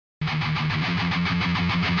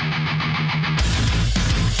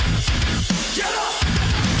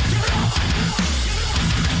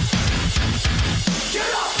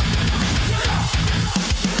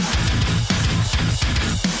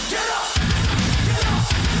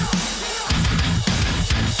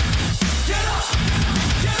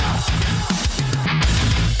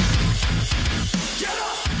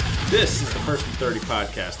First and 30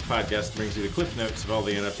 podcast, the podcast that brings you the cliff notes of all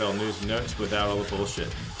the NFL news and notes without all the bullshit.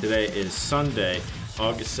 Today is Sunday,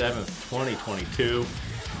 August 7th, 2022.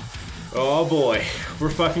 Oh boy, we're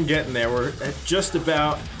fucking getting there. We're at just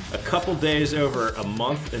about a couple days over a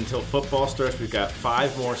month until football starts. We've got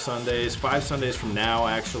 5 more Sundays. 5 Sundays from now,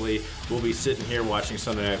 actually, we'll be sitting here watching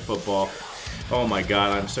Sunday Night Football. Oh my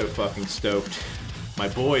God, I'm so fucking stoked. My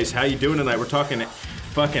boys, how you doing tonight? We're talking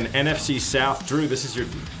fucking NFC South. Drew, this is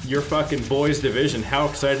your fucking boys division. How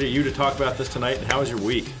excited are you to talk about this tonight, and how was your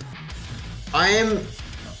week? I am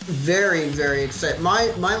very, very excited.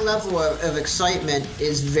 My level of excitement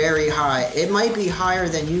is very high. It might be higher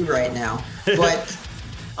than you right now, but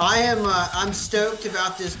I'm stoked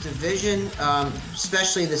about this division,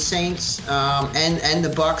 especially the Saints and the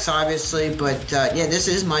Bucks, obviously. But yeah, this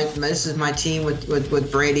is my team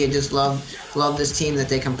with Brady. I just love this team that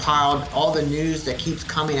they compiled. All the news that keeps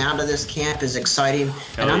coming out of this camp is exciting,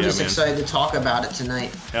 and I'm just excited to talk about it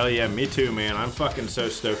tonight. Hell yeah, me too, man. I'm fucking so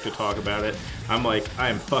stoked to talk about it. I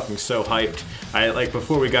am fucking so hyped.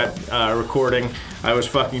 Before we got recording, I was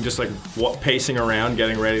fucking just pacing around,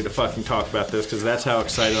 getting ready to fucking talk about this, because that's how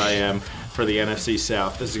excited I am for the NFC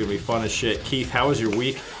South. This is gonna be fun as shit. Keith, how was your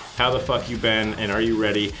week? How the fuck you been? And are you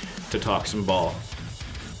ready to talk some ball?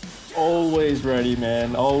 Always ready,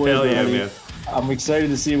 man. Always ready. Hell yeah, man. I'm excited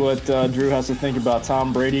to see what Drew has to think about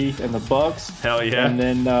Tom Brady and the Bucks. Hell yeah. And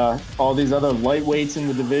then all these other lightweights in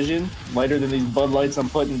the division, lighter than these Bud Lights I'm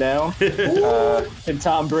putting down. Can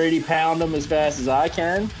Tom Brady pound them as fast as I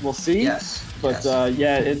can? We'll see. Yes. But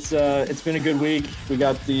yeah, it's been a good week. We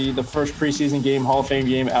got the first preseason game, Hall of Fame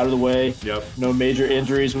game, out of the way. Yep. No major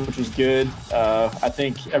injuries, which was good. I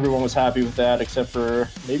think everyone was happy with that, except for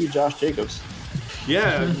maybe Josh Jacobs.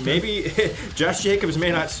 Yeah, maybe Josh Jacobs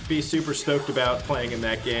may not be super stoked about playing in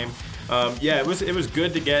that game. Yeah, it was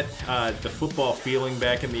good to get the football feeling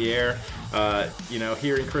back in the air.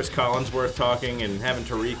 Hearing Chris Collinsworth talking and having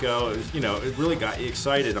Tirico, it really got you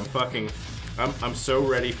excited. I'm so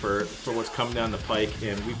ready for what's coming down the pike,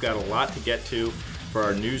 and we've got a lot to get to for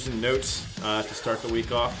our news and notes to start the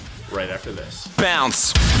week off right after this.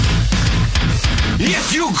 Bounce.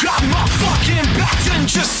 If you got my fucking back, then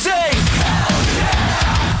just say hell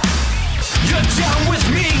yeah. You're down with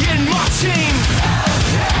me and my team. Hell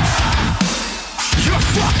yeah. You're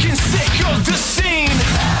fucking sick of the scene.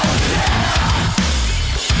 Hell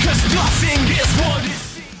yeah. 'Cause nothing is what it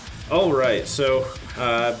seems. All right, so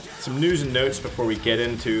some news and notes before we get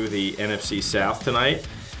into the NFC South tonight.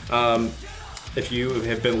 If you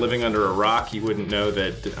have been living under a rock, you wouldn't know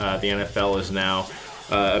that the NFL is now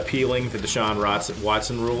appealing the Deshaun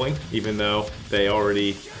Watson ruling, even though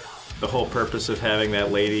the whole purpose of having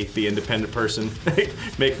that lady, the independent person,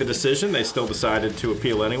 make the decision, they still decided to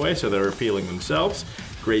appeal anyway, so they're appealing themselves.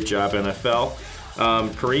 Great job, NFL.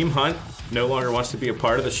 Kareem Hunt no longer wants to be a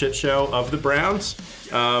part of the shit show of the Browns.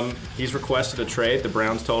 He's requested a trade. The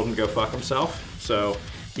Browns told him to go fuck himself, so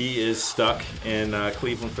he is stuck in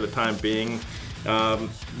Cleveland for the time being.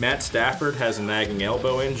 Matt Stafford has a nagging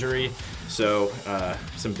elbow injury. So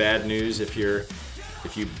some bad news if you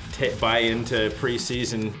buy into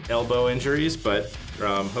preseason elbow injuries, but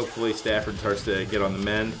hopefully Stafford starts to get on the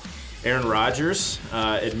mend. Aaron Rodgers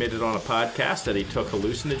admitted on a podcast that he took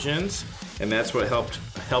hallucinogens, and that's what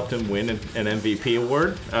helped him win an MVP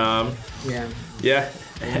award. Yeah.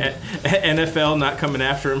 NFL not coming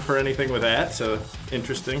after him for anything with that, so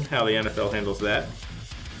interesting how the NFL handles that.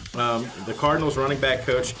 The Cardinals running back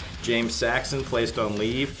coach James Saxon placed on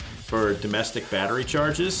leave for domestic battery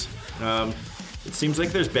charges. It seems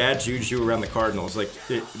like there's bad juju around the Cardinals.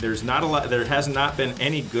 There's not a lot. There has not been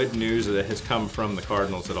any good news that has come from the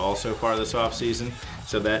Cardinals at all so far this offseason.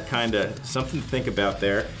 So that kind of something to think about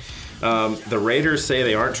there. The Raiders say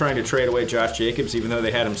they aren't trying to trade away Josh Jacobs, even though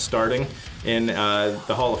they had him starting in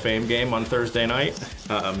the Hall of Fame game on Thursday night.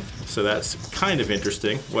 So that's kind of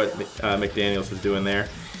interesting what McDaniels is doing there.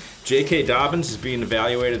 J.K. Dobbins is being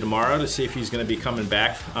evaluated tomorrow to see if he's going to be coming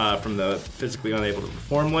back from the physically unable to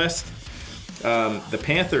perform list. The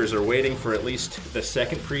Panthers are waiting for at least the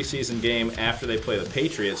second preseason game after they play the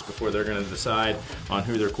Patriots before they're going to decide on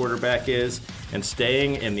who their quarterback is. And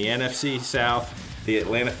staying in the NFC South, the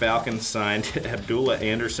Atlanta Falcons signed Abdullah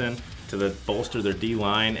Anderson to bolster their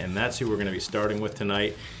D-line, and that's who we're going to be starting with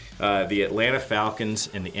tonight. The Atlanta Falcons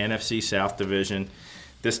in the NFC South division.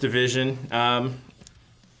 This division,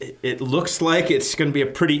 it looks like it's going to be a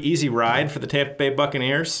pretty easy ride for the Tampa Bay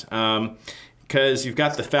Buccaneers because you've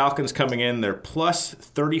got the Falcons coming in. They're plus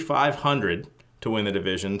 3,500 to win the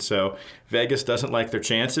division, so Vegas doesn't like their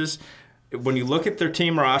chances. When you look at their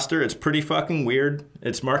team roster, it's pretty fucking weird.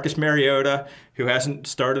 It's Marcus Mariota, who hasn't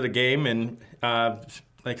started a game in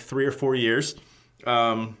like 3 or 4 years.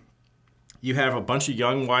 You have a bunch of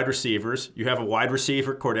young wide receivers. You have a wide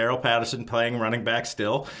receiver, Cordero Patterson, playing running back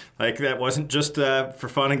still. Like, that wasn't just for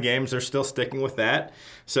fun and games. They're still sticking with that.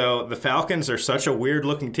 So the Falcons are such a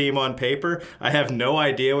weird-looking team on paper. I have no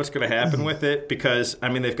idea what's going to happen with it because, I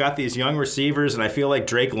mean, they've got these young receivers, and I feel like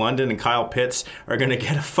Drake London and Kyle Pitts are going to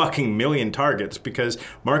get a fucking million targets because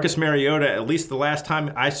Marcus Mariota, at least the last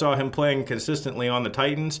time I saw him playing consistently on the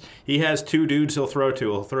Titans, he has 2 dudes he'll throw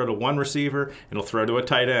to. He'll throw to one receiver, and he'll throw to a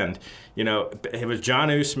tight end. You know, it was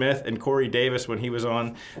Jonnu Smith and Corey Davis when he was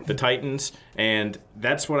on the Titans, and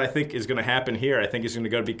that's what I think is going to happen here. I think he's going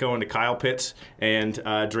to be going to Kyle Pitts and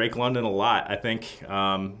Drake London a lot. I think,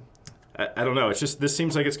 I don't know. It's just, this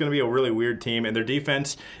seems like it's going to be a really weird team, and their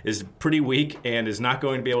defense is pretty weak and is not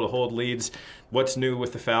going to be able to hold leads. What's new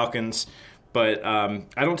with the Falcons? But I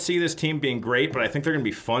don't see this team being great, but I think they're going to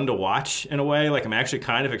be fun to watch in a way. Like, I'm actually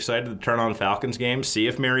kind of excited to turn on Falcons games, see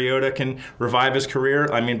if Mariota can revive his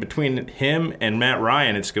career. I mean, between him and Matt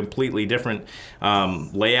Ryan, it's a completely different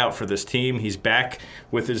layout for this team. He's back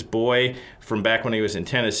with his boy from back when he was in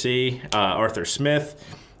Tennessee, Arthur Smith.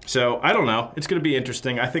 So, I don't know. It's going to be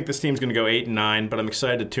interesting. I think this team's going to go 8-9, but I'm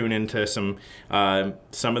excited to tune into some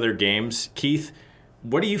of their games. Keith,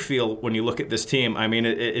 what do you feel when you look at this team? I mean,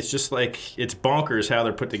 it's just like, it's bonkers how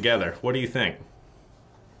they're put together. What do you think?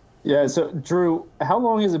 Yeah, so Drew, how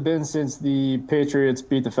long has it been since the Patriots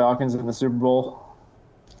beat the Falcons in the Super Bowl?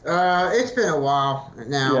 It's been a while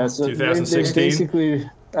now. Yeah, so 2016. they basically,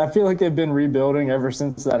 I feel like they've been rebuilding ever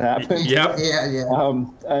since that happened. Yep. Yeah.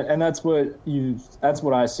 And that's what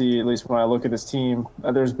I see, at least when I look at this team.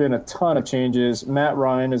 There's been a ton of changes. Matt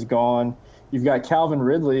Ryan is gone. You've got Calvin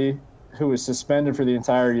Ridley, who was suspended for the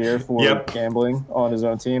entire year for gambling on his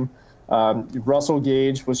own team. Russell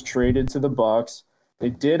Gage was traded to the Bucs. They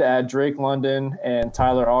did add Drake London and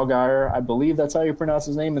Tyler Allgeier. I believe that's how you pronounce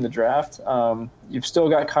his name in the draft. You've still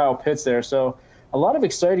got Kyle Pitts there. So a lot of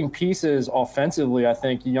exciting pieces offensively, I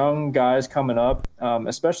think, young guys coming up,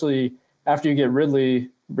 especially after you get Ridley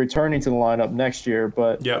returning to the lineup next year.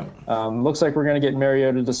 But looks like we're going to get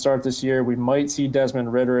Mariota to start this year. We might see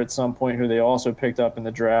Desmond Ridder at some point, who they also picked up in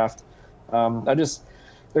the draft.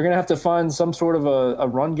 They're going to have to find some sort of a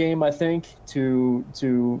run game, I think, to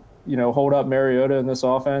hold up Mariota in this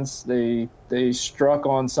offense. They struck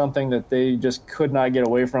on something that they just could not get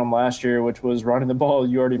away from last year, which was running the ball.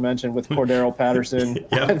 You already mentioned with Cordero Patterson.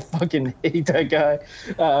 I fucking hate that guy.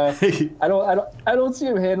 I don't see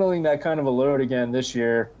him handling that kind of a load again this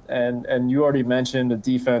year. And you already mentioned a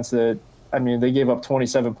defense that, I mean, they gave up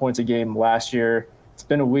 27 points a game last year. It's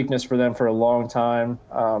been a weakness for them for a long time.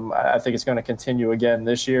 I think it's going to continue again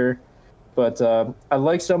this year. But I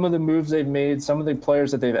like some of the moves they've made, some of the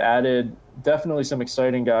players that they've added, definitely some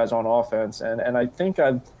exciting guys on offense. And I think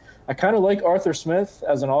I kind of like Arthur Smith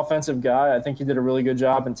as an offensive guy. I think he did a really good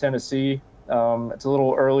job in Tennessee. It's a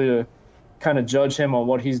little early to kind of judge him on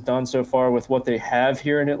what he's done so far with what they have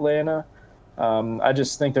here in Atlanta. I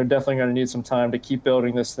just think they're definitely going to need some time to keep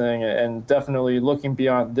building this thing, and definitely looking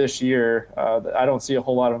beyond this year. I don't see a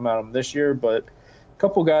whole lot of momentum this year, but a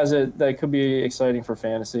couple guys that could be exciting for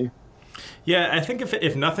fantasy. Yeah, I think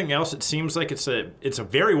if nothing else, it seems like it's a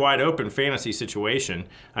very wide open fantasy situation.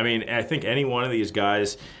 I mean, I think any one of these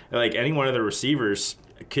guys, like any one of the receivers,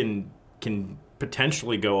 can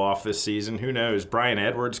potentially go off this season. Who knows? Bryan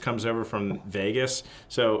Edwards comes over from Vegas,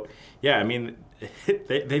 so yeah, I mean,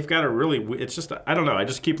 they've got a really. It's just, I don't know. I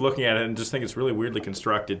just keep looking at it and just think it's really weirdly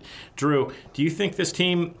constructed. Drew, do you think this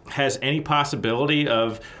team has any possibility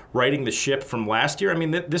of righting the ship from last year? I mean,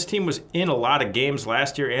 this team was in a lot of games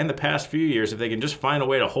last year and the past few years. If they can just find a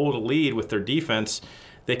way to hold a lead with their defense,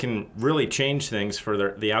 they can really change things for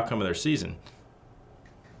the outcome of their season.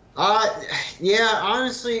 Yeah,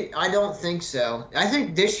 honestly, I don't think so. I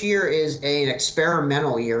think this year is an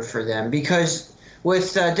experimental year for them because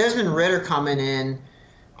with Desmond Ridder coming in,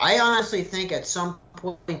 I honestly think at some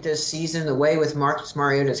point this season, the way with Marcus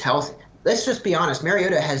Mariota's health, let's just be honest,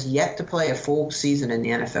 Mariota has yet to play a full season in the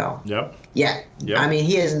NFL. Yep. Yet. I mean,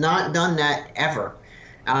 he has not done that ever.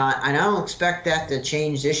 And I don't expect that to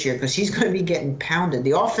change this year because he's going to be getting pounded.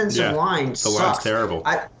 The offensive line sucks. The line's terrible.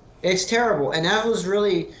 It's terrible. And that was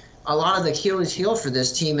really a lot of the Achilles heel for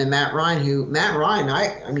this team and Matt Ryan,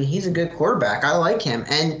 I mean, he's a good quarterback. I like him.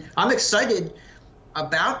 And I'm excited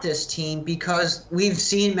about this team because we've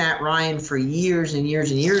seen Matt Ryan for years and years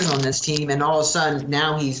and years on this team, and all of a sudden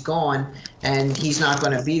now he's gone and he's not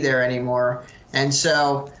going to be there anymore. And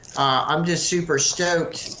so I'm just super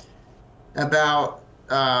stoked about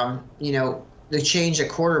the change at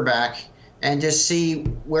quarterback and just see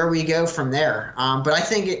where we go from there. But I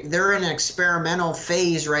think they're in an experimental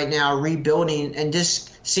phase right now, rebuilding and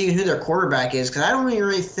just seeing who their quarterback is. Because I don't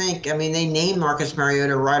really think, I mean, they named Marcus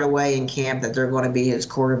Mariota right away in camp that they're going to be his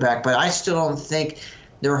quarterback, but I still don't think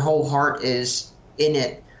their whole heart is in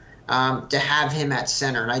it to have him at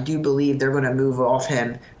center. And I do believe they're going to move off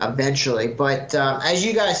him eventually. But as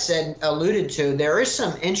you guys alluded to, there is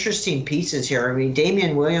some interesting pieces here. I mean,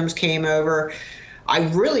 Damian Williams came over. I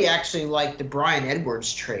really actually like the Bryan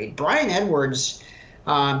Edwards trade. Bryan Edwards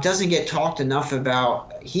doesn't get talked enough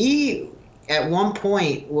about. He, at one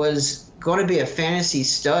point, was going to be a fantasy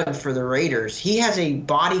stud for the Raiders. He has a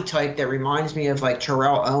body type that reminds me of like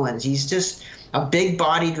Terrell Owens. He's just a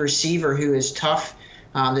big-bodied receiver who is tough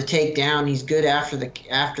to take down. He's good after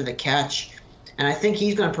the catch. And I think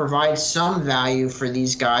he's going to provide some value for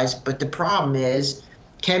these guys. But the problem is,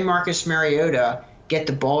 can Marcus Mariota get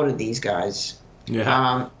the ball to these guys?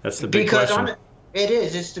 Yeah, that's the big question. It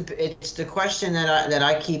is. It's the question that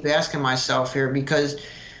I keep asking myself here, because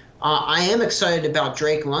I am excited about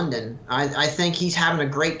Drake London. I think he's having a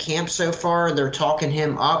great camp so far. They're talking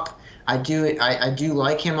him up. I do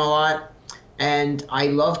like him a lot, and I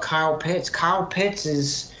love Kyle Pitts. Kyle Pitts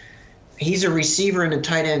he's a receiver in a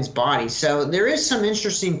tight end's body. So there is some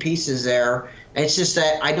interesting pieces there. It's just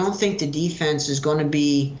that I don't think the defense is going to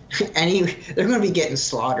be they're going to be getting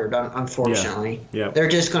slaughtered, unfortunately. Yeah. They're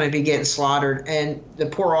just going to be getting slaughtered, and the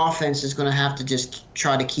poor offense is going to have to just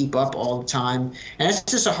try to keep up all the time. And it's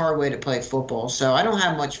just a hard way to play football. So I don't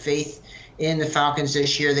have much faith in the Falcons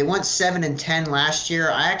this year. They went 7-10 last year.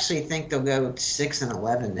 I actually think they'll go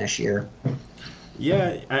 6-11 this year.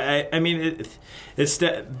 Yeah, I mean, it's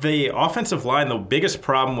the offensive line. The biggest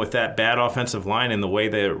problem with that bad offensive line and the way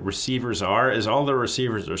the receivers are is all the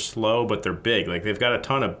receivers are slow, but they're big. Like, they've got a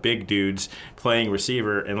ton of big dudes playing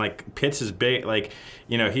receiver, and like Pitts is big. Like,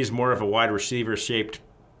 you know, he's more of a wide receiver shaped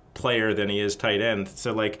player than he is tight end.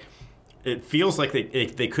 So like, it feels like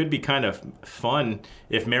they could be kind of fun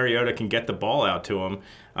if Mariota can get the ball out to him.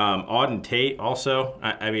 Auden Tate also.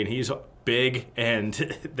 I mean, he's big,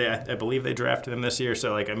 and I believe they drafted him this year.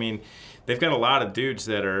 So like, I mean, they've got a lot of dudes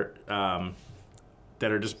that are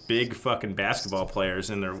just big fucking basketball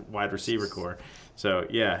players in their wide receiver core. So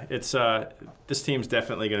yeah, it's this team's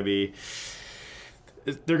definitely going to be.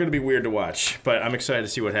 They're going to be weird to watch, but I'm excited to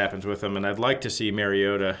see what happens with them, and I'd like to see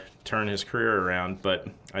Mariota turn his career around, but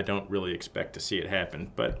I don't really expect to see it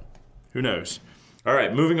happen. But who knows? All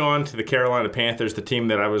right, moving on to the Carolina Panthers, the team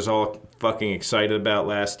that I was all fucking excited about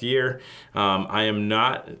last year. I am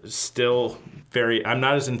not I'm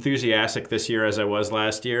not as enthusiastic this year as I was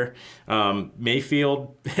last year.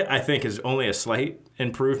 Mayfield, I think, is only a slight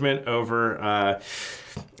improvement over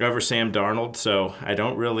Sam Darnold, so I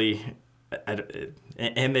don't really...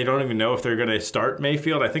 and they don't even know if they're going to start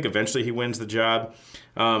Mayfield. I think eventually he wins the job.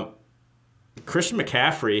 Christian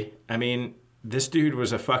McCaffrey, I mean, this dude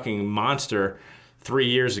was a fucking monster 2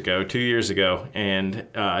 years ago, and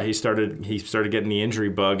he started getting the injury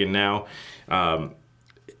bug, and now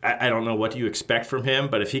I don't know what you expect from him,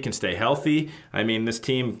 but if he can stay healthy, I mean, this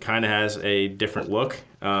team kind of has a different look.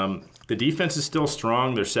 The defense is still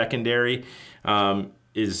strong. Their secondary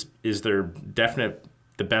is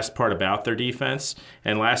the best part about their defense.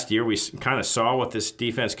 And last year we kind of saw what this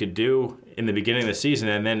defense could do in the beginning of the season,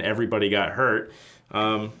 and then everybody got hurt.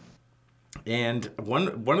 And one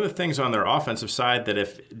of the things on their offensive side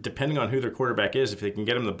that depending on who their quarterback is, if they can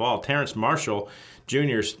get him the ball, Terrence Marshall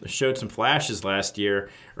Jr. showed some flashes last year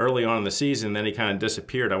early on in the season, then he kind of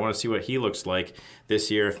disappeared. I want to see what he looks like this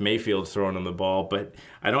year if Mayfield's throwing him the ball, but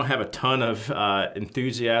I don't have a ton of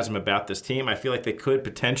enthusiasm about this team. I feel like they could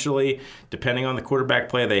potentially, depending on the quarterback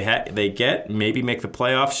play they get, maybe make the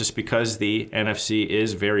playoffs just because the NFC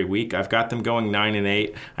is very weak. I've got them going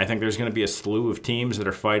 9-8. I think there's going to be a slew of teams that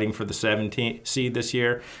are fighting for the 17th seed this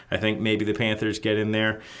year. I think maybe the Panthers get in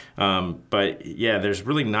there. But yeah, there's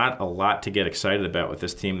really not a lot to get excited about with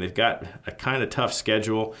this team. They've got a kind of tough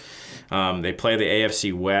schedule. They play the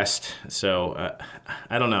AFC West, so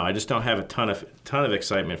I don't know. I just don't have a ton of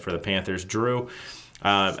excitement for the Panthers. Drew,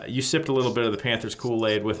 you sipped a little bit of the Panthers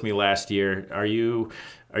Kool-Aid with me last year. Are you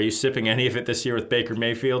sipping any of it this year with Baker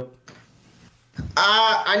Mayfield?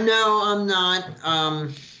 I know I'm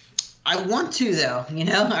not. I want to though. You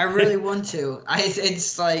know, I really want to.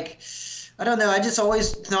 It's like, I don't know. I just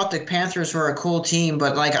always thought the Panthers were a cool team,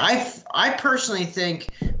 but like I personally think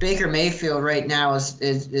Baker Mayfield right now is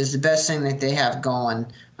the best thing that they have going.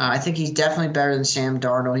 I think he's definitely better than Sam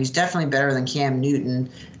Darnold. He's definitely better than Cam Newton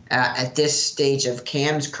at this stage of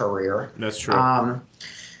Cam's career. That's true.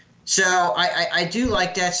 So I do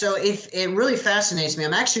like that. So if it really fascinates me,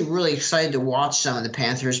 I'm actually really excited to watch some of the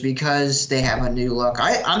Panthers because they have a new look.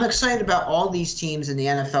 I'm excited about all these teams in the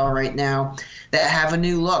NFL right now that have a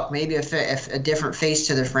new look, maybe a different face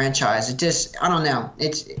to their franchise. It just, I don't know.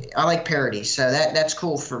 I like parody, so that's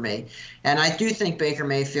cool for me. And I do think Baker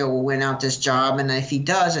Mayfield will win out this job, and if he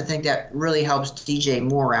does, I think that really helps DJ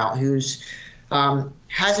Moore out, who's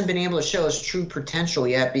hasn't been able to show his true potential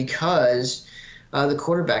yet because the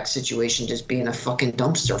quarterback situation just being a fucking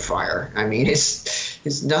dumpster fire. I mean,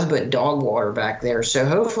 it's nothing but dog water back there. So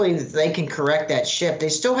hopefully they can correct that ship. They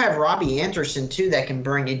still have Robbie Anderson, too, that can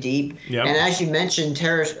bring you deep. Yep. And as you mentioned,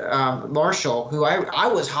 Terrace Marshall, who I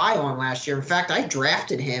was high on last year. In fact, I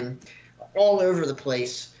drafted him all over the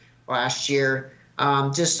place last year.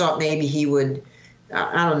 Just thought maybe he would –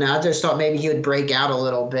 I don't know. I just thought maybe he would break out a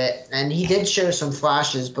little bit. And he did show some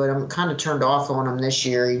flashes, but I'm kind of turned off on him this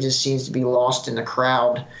year. He just seems to be lost in the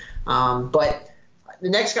crowd. But the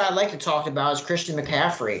next guy I'd like to talk about is Christian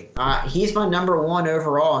McCaffrey. He's my number one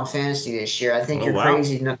overall in fantasy this year. I think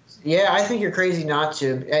crazy. I think you're crazy not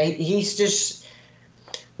to. He's just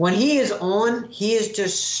 – when he is on, he is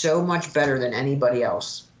just so much better than anybody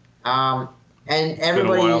else. And it's been a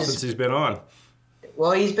while since he's been on.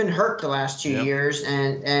 Well, he's been hurt the last 2 years,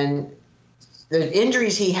 and the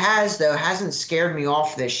injuries he has, though, hasn't scared me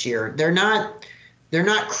off this year. They're not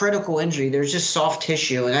critical injury. They're just soft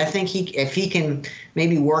tissue, and I think if he can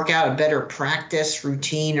maybe work out a better practice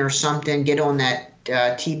routine or something, get on that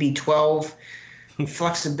TB12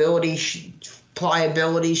 flexibility,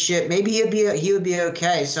 pliability shit, maybe he would be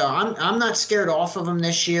okay. So I'm not scared off of him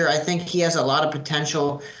this year. I think he has a lot of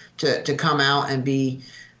potential to come out and be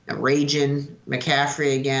raging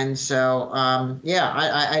McCaffrey again. So,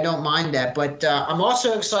 I don't mind that. But I'm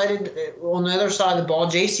also excited on the other side of the ball.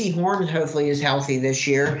 J.C. Horn hopefully is healthy this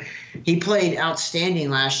year. He played outstanding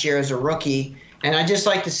last year as a rookie, and I just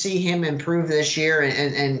like to see him improve this year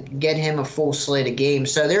and get him a full slate of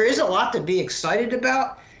games. So there is a lot to be excited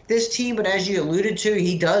about this team, but as you alluded to,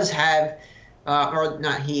 he does have or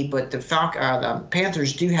not he, but the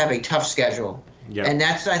Panthers do have a tough schedule. Yep. And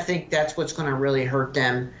I think that's what's going to really hurt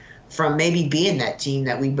them from maybe being that team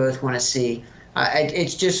that we both want to see. It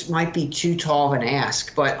just might be too tall of an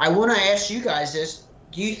ask. But I want to ask you guys this.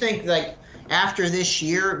 Do you think, like, after this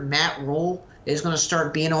year, Matt Rule is going to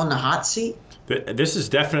start being on the hot seat? This is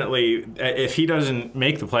definitely – if he doesn't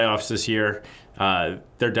make the playoffs this year,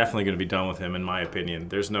 they're definitely going to be done with him, in my opinion.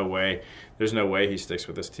 There's no way he sticks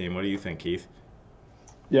with this team. What do you think, Keith?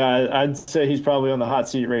 Yeah, I'd say he's probably on the hot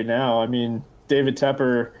seat right now. I mean – David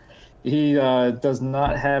Tepper, he does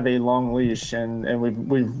not have a long leash, and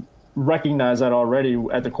we've recognized that already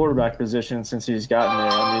at the quarterback position since he's gotten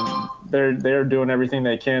there. I mean, they're doing everything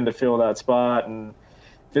they can to fill that spot, and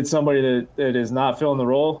if it's somebody that is not filling the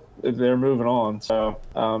role, they're moving on. So,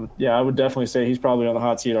 I would definitely say he's probably on the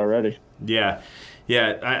hot seat already. Yeah.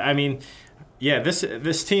 I mean,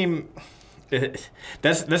 this team.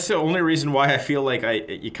 That's the only reason why I feel like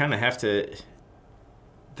you kind of have to.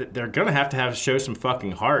 They're going to have show some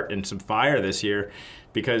fucking heart and some fire this year,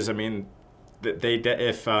 because I mean, if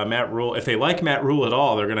they like Matt Rule at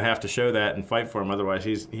all, they're going to have to show that and fight for him. Otherwise,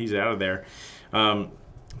 he's out of there.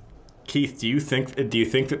 Keith, do you think that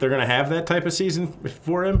they're going to have that type of season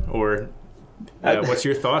for him, or what's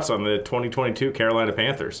your thoughts on the 2022 Carolina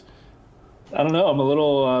Panthers? I don't know. I'm a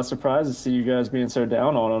little surprised to see you guys being so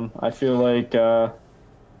down on them. I feel like.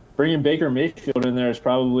 Bringing Baker Mayfield in there is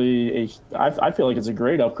probably I feel like it's a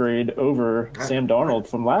great upgrade over Sam Darnold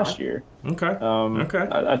from last year. Okay.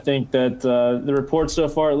 I think that the reports so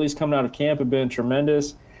far, at least coming out of camp, have been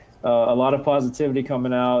tremendous. A lot of positivity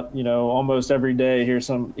coming out. You know, almost every day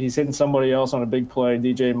he's hitting somebody else on a big play.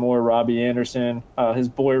 DJ Moore, Robbie Anderson, his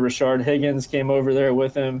boy Rashard Higgins came over there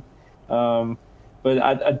with him. But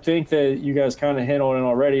I think that you guys kind of hit on it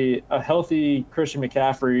already. A healthy Christian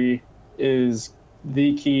McCaffrey is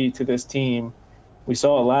the key to this team. We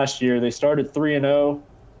saw it last year. They started 3-0.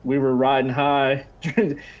 We were riding high,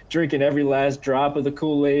 drinking every last drop of the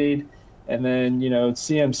Kool-Aid. And then,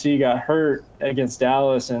 CMC got hurt against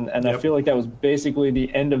Dallas. And yep. I feel like that was basically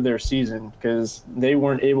the end of their season because they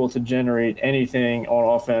weren't able to generate anything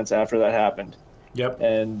on offense after that happened. Yep.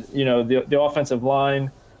 And, the offensive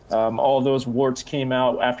line, all those warts came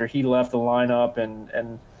out after he left the lineup.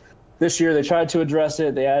 And this year, they tried to address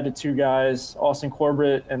it. They added 2 guys, Austin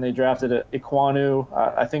Corbett, and they drafted Iquanu.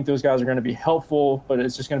 I think those guys are going to be helpful, but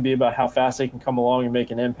it's just going to be about how fast they can come along and make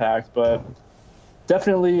an impact. But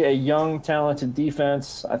definitely a young, talented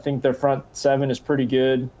defense. I think their front 7 is pretty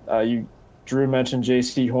good. Drew mentioned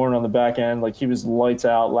J.C. Horn on the back end. Like, he was lights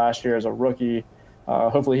out last year as a rookie.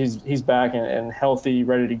 Hopefully he's back and healthy,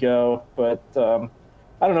 ready to go. But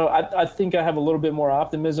I don't know. I think I have a little bit more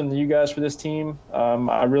optimism than you guys for this team.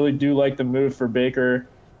 I really do like the move for Baker.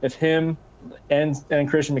 If him and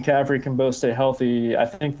Christian McCaffrey can both stay healthy, I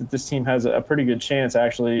think that this team has a pretty good chance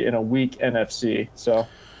actually in a weak NFC. So,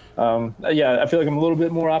 I feel like I'm a little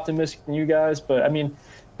bit more optimistic than you guys. But, I mean,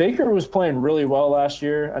 Baker was playing really well last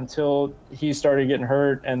year until he started getting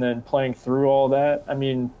hurt and then playing through all that. I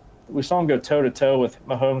mean, we saw him go toe-to-toe with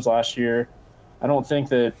Mahomes last year. I don't think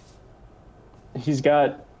that he's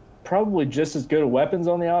got probably just as good of weapons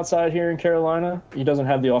on the outside here in Carolina. He doesn't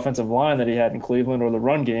have the offensive line that he had in Cleveland or the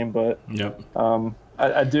run game, but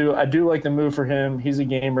I do like the move for him. He's a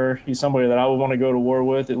gamer. He's somebody that I would want to go to war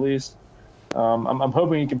with at least. I'm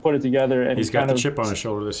hoping he can put it together. And he's got the chip on his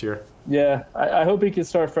shoulder this year. Yeah, I hope he can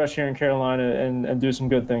start fresh here in Carolina and do some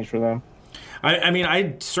good things for them. I mean,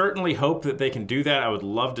 I certainly hope that they can do that. I would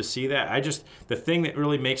love to see that. The thing that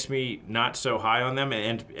really makes me not so high on them,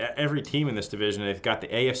 and every team in this division, they've got the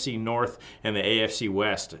AFC North and the AFC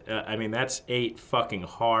West. I mean, that's 8 fucking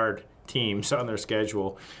hard teams on their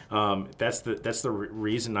schedule. That's the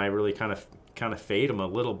reason I really kind of fade them a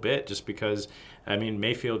little bit, just because, I mean,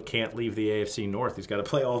 Mayfield can't leave the AFC North. He's got to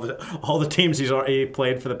play all the teams he's already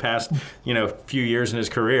played for the past few years in his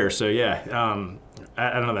career. So yeah.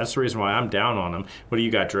 I don't know. That's the reason why I'm down on him. What do you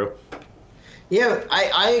got, Drew? Yeah,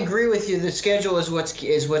 I agree with you. The schedule is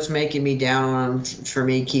what's making me down on him for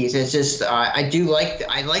me, Keith. It's just I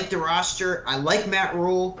like the roster. I like Matt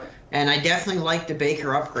Rule, and I definitely like the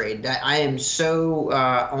Baker upgrade. I am so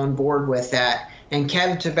on board with that. And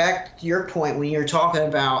Kev, back to your point when you're talking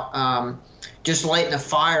about just lighting a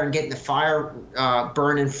fire and getting the fire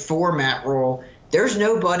burning for Matt Rule. There's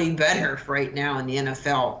nobody better right now in the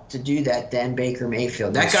NFL to do that than Baker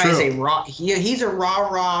Mayfield. That guy is a raw. He's a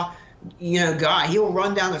rah guy. He'll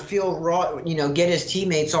run down the field get his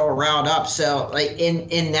teammates all riled up. So like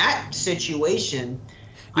in that situation,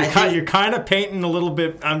 you're kind of painting a little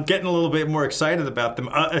bit. I'm getting a little bit more excited about them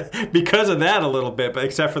because of that a little bit, but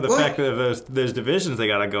except for the fact that those divisions they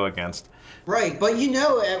got to go against. Right, but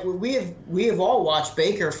we have all watched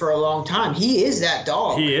Baker for a long time. He is that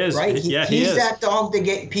dog. He is, right? He's is that dog to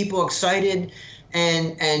get people excited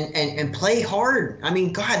and play hard. I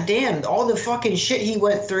mean, goddamn, all the fucking shit he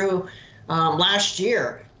went through last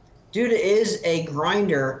year. Dude is a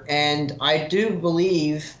grinder, and I do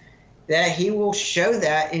believe that he will show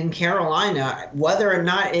that in Carolina. Whether or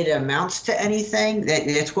not it amounts to anything,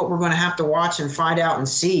 that's what we're going to have to watch and find out and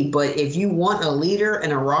see. But if you want a leader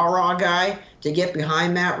and a rah-rah guy to get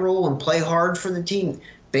behind Matt Rule and play hard for the team,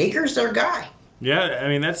 Baker's their guy. Yeah, I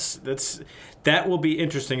mean that will be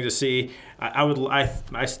interesting to see.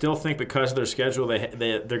 I still think because of their schedule,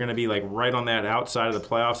 they're going to be like right on that outside of the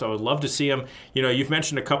playoffs. I would love to see them. You've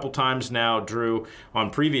mentioned a couple times now, Drew, on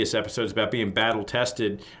previous episodes about being battle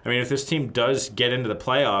tested. I mean, if this team does get into the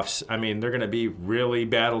playoffs, I mean, they're going to be really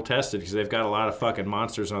battle tested because they've got a lot of fucking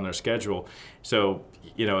monsters on their schedule. So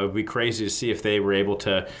it would be crazy to see if they were able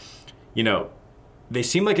to. They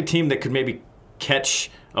seem like a team that could maybe catch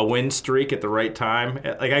a win streak at the right time.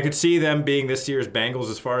 Like I could see them being this year's Bengals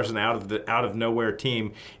as far as an out of nowhere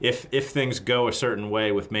team if things go a certain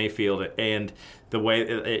way with Mayfield and the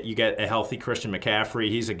way you get a healthy Christian McCaffrey.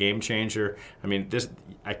 He's a game changer. I mean,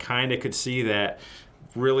 I kind of could see that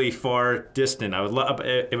really far distant.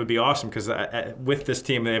 It would be awesome because with this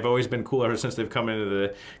team they've always been cool ever since they've come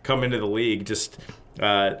into the league. Just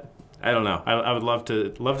I don't know. I would love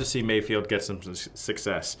to see Mayfield get some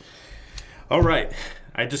success. All right.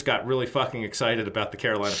 I just got really fucking excited about the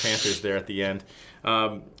Carolina Panthers there at the end.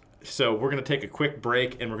 So we're going to take a quick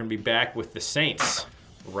break, and we're going to be back with the Saints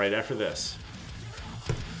right after this.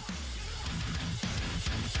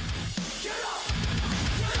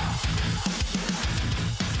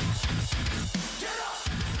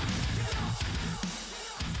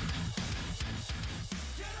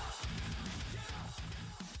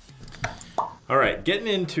 All right, getting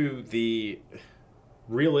into the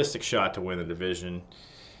realistic shot to win the division.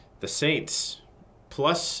 The Saints,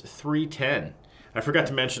 plus 310. I forgot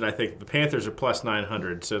to mention, I think the Panthers are plus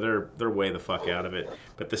 900, so they're way the fuck out of it.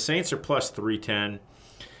 But the Saints are plus 310.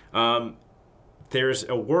 There's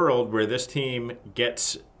a world where this team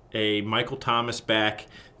gets a Michael Thomas back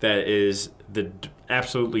that is the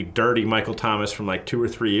absolutely dirty Michael Thomas from like 2 or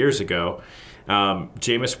 3 years ago.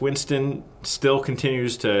 Jameis Winston still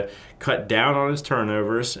continues to cut down on his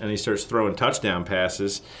turnovers, and he starts throwing touchdown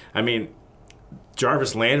passes. I mean,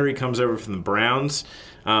 Jarvis Landry comes over from the Browns.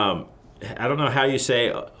 I don't know how you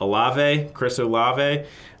say Chris Olave.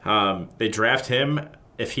 They draft him.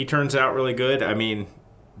 If he turns out really good, I mean,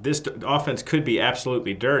 this offense could be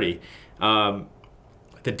absolutely dirty.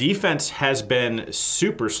 the defense has been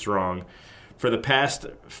super strong for the past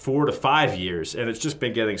 4 to 5 years, and it's just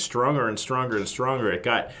been getting stronger and stronger and stronger. It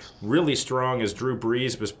got really strong as Drew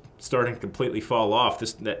Brees was starting to completely fall off.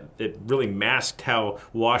 It really masked how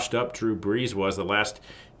washed up Drew Brees was the last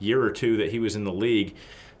year or two that he was in the league.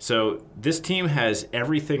 So this team has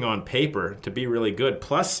everything on paper to be really good.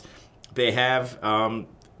 Plus, they have the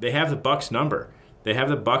Bucs number. They have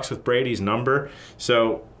the Bucs with Brady's number.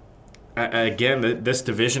 So again, this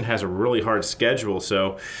division has a really hard schedule.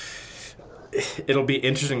 So it'll be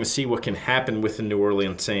interesting to see what can happen with the New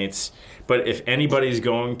Orleans Saints. But if anybody's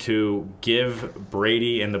going to give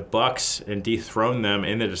Brady and the Bucs and dethrone them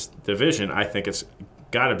in the division, I think it's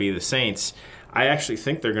got to be the Saints. I actually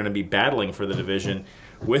think they're going to be battling for the division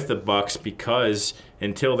with the Bucs because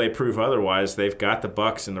until they prove otherwise, they've got the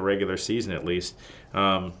Bucs in the regular season at least.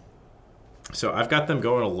 So I've got them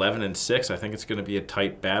going 11-6. I think it's going to be a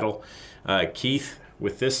tight battle. Keith,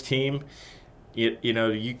 with this team,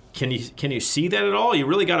 can you see that at all? You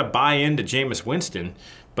really got to buy into Jameis Winston,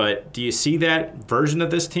 but do you see that version of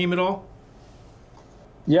this team at all?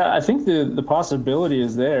 Yeah, I think the possibility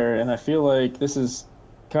is there, and I feel like this is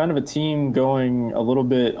kind of a team going a little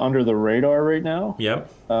bit under the radar right now. Yep.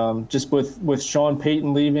 Just with Sean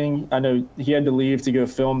Payton leaving, I know he had to leave to go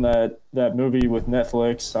film that movie with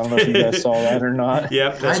Netflix. I don't know if you guys saw that or not.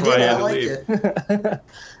 Yep, that's why I had to leave. It.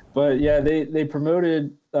 But yeah, they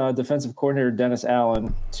promoted defensive coordinator Dennis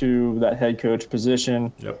Allen to that head coach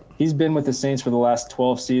position. Yep. He's been with the Saints for the last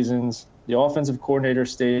 12 seasons. The offensive coordinator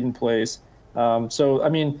stayed in place. So, I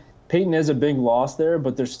mean, Peyton is a big loss there,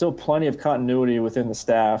 but there's still plenty of continuity within the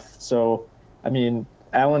staff. So, I mean,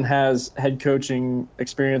 Allen has head coaching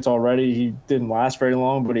experience already. He didn't last very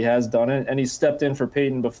long, but he has done it. And he stepped in for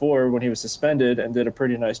Peyton before when he was suspended and did a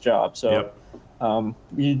pretty nice job. So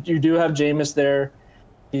you do have Jameis there.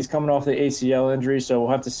 He's coming off the ACL injury, so we'll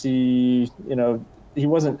have to see, he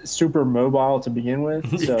wasn't super mobile to begin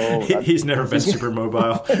with. So he's never been super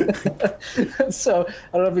mobile. So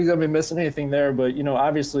I don't know if he's going to be missing anything there, but,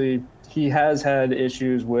 obviously he has had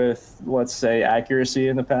issues with, let's say, accuracy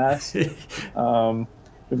in the past.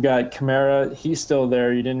 We've got Kamara. He's still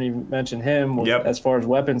there. You didn't even mention him as far as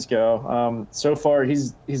weapons go. So far,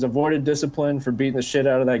 he's avoided discipline for beating the shit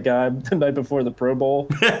out of that guy the night before the Pro Bowl.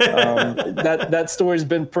 That story's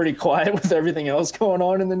been pretty quiet with everything else going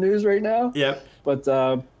on in the news right now. Yep. But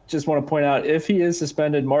just want to point out, if he is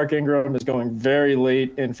suspended, Mark Ingram is going very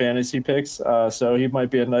late in fantasy picks, so he might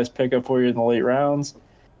be a nice pickup for you in the late rounds.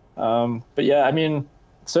 But yeah, I mean,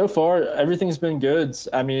 so far everything's been good.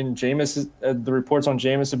 I mean, Jameis, the reports on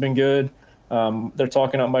Jameis have been good. They're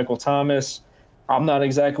talking about Michael Thomas. I'm not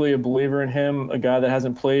exactly a believer in him, a guy that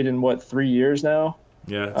hasn't played in 3 years now.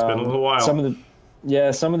 Yeah, it's been a little while. Some of the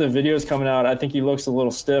videos coming out, I think he looks a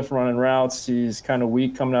little stiff running routes. He's kind of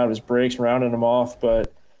weak coming out of his breaks, rounding them off.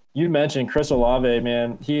 But you mentioned Chris Olave,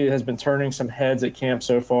 man. He has been turning some heads at camp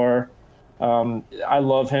so far. I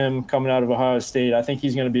love him coming out of Ohio State. I think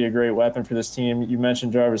he's going to be a great weapon for this team. You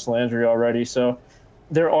mentioned Jarvis Landry already. So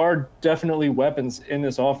there are definitely weapons in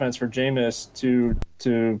this offense for Jameis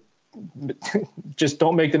to just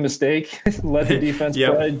don't make the mistake. Let the defense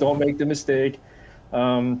play. Don't make the mistake.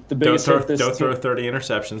 The biggest don't throw 30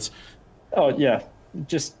 interceptions. Oh, yeah.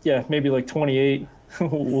 Maybe like 28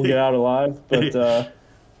 we'll get out alive. But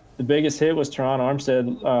the biggest hit was Teron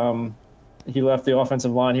Armstead. He left the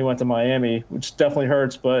offensive line. He went to Miami, which definitely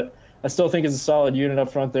hurts, but I still think it's a solid unit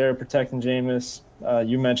up front there protecting Jameis.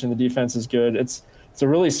 You mentioned the defense is good. It's a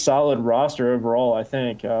really solid roster overall, I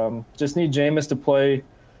think. Just need Jameis to play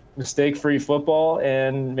mistake-free football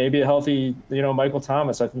and maybe a healthy, Michael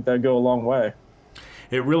Thomas. I think that'd go a long way.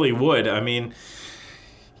 It really would. I mean,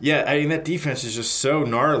 that defense is just so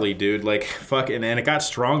gnarly, dude. Like, and it got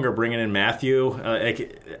stronger bringing in Matthew.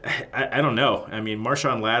 I don't know. I mean,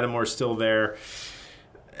 Marshawn Lattimore's still there.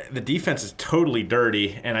 The defense is totally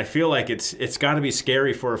dirty, and I feel like it's got to be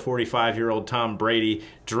scary for a 45-year-old Tom Brady.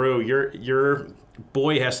 Drew, your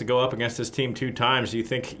boy has to go up against this team 2 times. Do you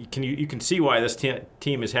think you can see why this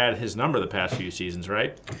team has had his number the past few seasons,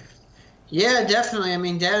 right? Yeah, definitely. I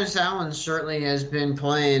mean, Dennis Allen certainly has been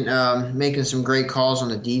playing, making some great calls on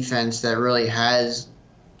the defense that really has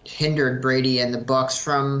hindered Brady and the Bucs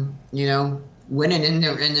from, winning in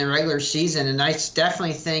the regular season. And I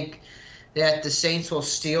definitely think that the Saints will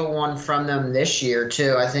steal one from them this year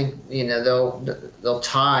too. I think they'll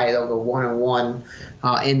tie. They'll go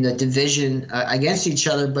 1-1 in the division against each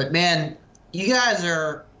other. But man, you guys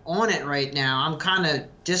are on it right now. I'm kind of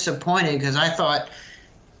disappointed because I thought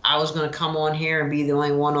I was going to come on here and be the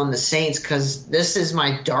only one on the Saints because this is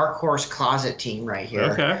my dark horse closet team right here.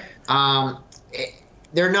 Okay.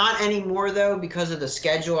 They're not anymore, though, because of the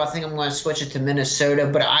schedule. I think I'm going to switch it to Minnesota.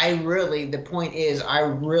 But the point is, I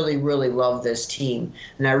really, really love this team.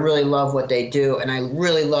 And I really love what they do. And I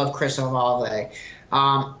really love Chris Olave.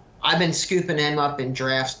 I've been scooping him up in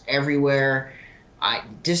drafts everywhere.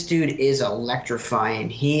 This dude is electrifying.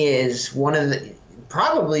 He is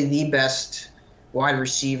probably the best wide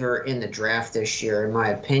receiver in the draft this year, in my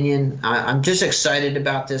opinion. I'm just excited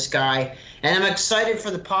about this guy. And I'm excited for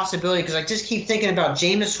the possibility because I just keep thinking about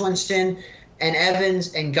Jameis Winston and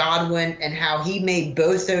Evans and Godwin and how he made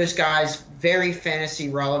both those guys very fantasy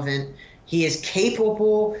relevant. He is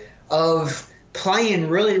capable of playing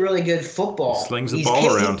really, really good football. Slings the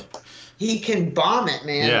ball around. He can bomb it,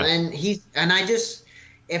 man. Yeah.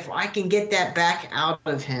 If I can get that back out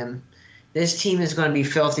of him, this team is going to be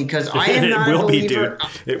filthy because I am not a believer. It will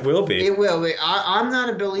be, dude. It will be. It will be. I'm not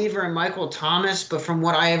a believer in Michael Thomas, but from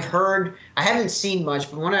what I have heard, I haven't seen much,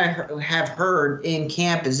 but what I have heard in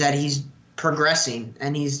camp is that he's progressing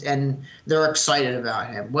and they're excited about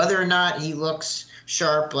him. Whether or not he looks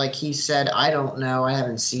sharp, like he said, I don't know. I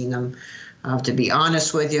haven't seen him, to be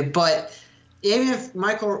honest with you. But even if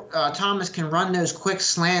Michael Thomas can run those quick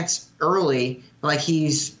slants early, like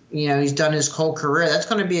he's done his whole career, that's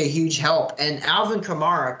going to be a huge help. And Alvin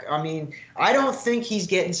Kamara, I mean, I don't think he's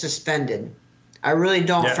getting suspended. I really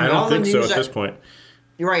don't. Yeah, I don't think so at this point.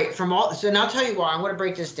 You're right. So now I'll tell you why. I'm going to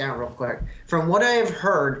break this down real quick. From what I have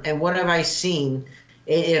heard and what have I seen,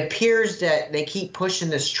 it appears that they keep pushing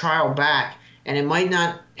this trial back, and it might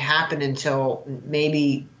not happen until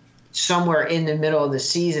maybe somewhere in the middle of the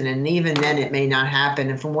season, and even then it may not happen.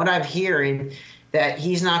 And from what I'm hearing, that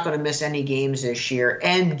he's not going to miss any games this year.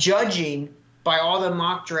 And judging by all the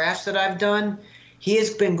mock drafts that I've done, he has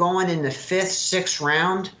been going in the 5th, 6th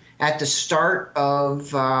round at the start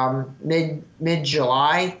of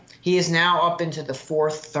mid-July. He is now up into the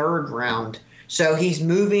 4th, 3rd round. So he's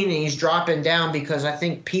moving and he's dropping down because I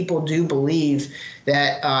think people do believe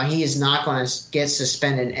that he is not going to get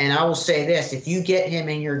suspended. And I will say this, if you get him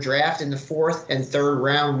in your draft in the 4th and 3rd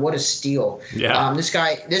round, what a steal. Yeah. This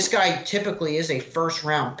guy typically is a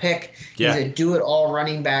first-round pick. Yeah. He's a do-it-all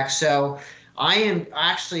running back. So I am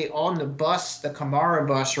actually on the Kamara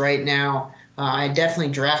bus right now. I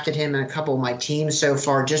definitely drafted him in a couple of my teams so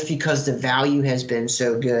far just because the value has been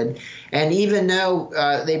so good. And even though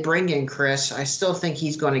they bring in Chris, I still think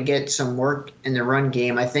he's going to get some work in the run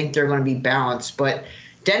game. I think they're going to be balanced. But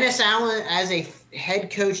Dennis Allen as a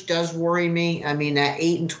head coach does worry me. I mean, that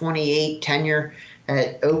 8-28 tenure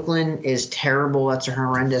at Oakland is terrible. That's a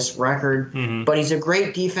horrendous record. Mm-hmm. But he's a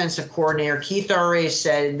great defensive coordinator. Keith already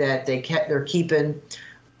said that they're keeping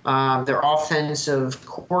their offensive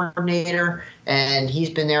coordinator, and he's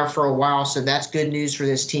been there for a while, so that's good news for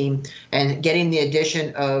this team. And getting the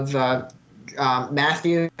addition of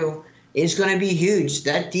Matthew is going to be huge.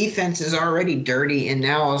 That defense is already dirty, and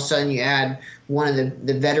now all of a sudden you add one of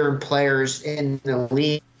the veteran players in the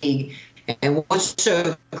league. And what's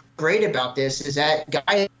so great about this is that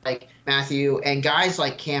guys like Matthew and guys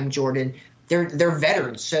like Cam Jordan, they're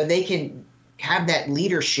veterans, so they can have that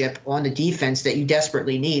leadership on the defense that you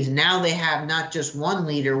desperately need. Now they have not just one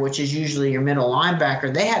leader, which is usually your middle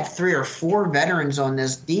linebacker. They have 3 or 4 veterans on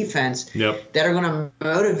this defense that are going to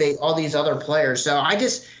motivate all these other players. So I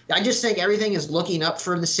just think everything is looking up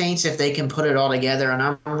for the Saints if they can put it all together, and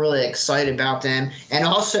I'm really excited about them and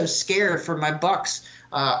also scared for my Bucs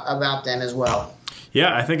about them as well.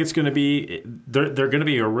 Yeah, I think it's going to be they're going to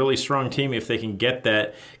be a really strong team if they can get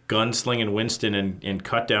that gunslinging Winston and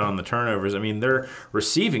cut down on the turnovers. I mean, their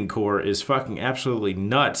receiving core is fucking absolutely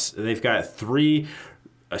nuts. They've got 3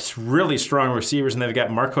 really strong receivers, and they've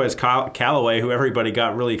got Marquez Callaway, who everybody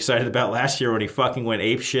got really excited about last year when he fucking went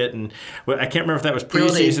apeshit. And I can't remember if that was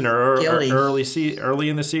preseason or early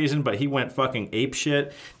in the season, but he went fucking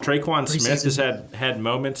apeshit. Traquan Smith has had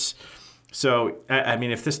moments. So, I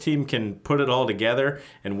mean, if this team can put it all together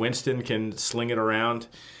and Winston can sling it around,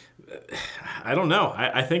 I don't know.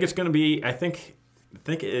 I think it's going to be. I think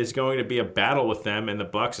it is going to be a battle with them and the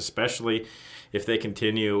Bucs, especially if they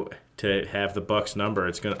continue to have the Bucs number.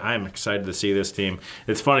 I'm excited to see this team.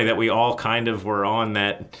 It's funny that we all kind of were on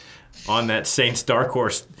that Saints dark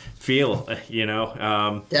horse feel, you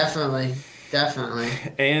know. Definitely.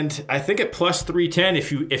 And I think at plus 310,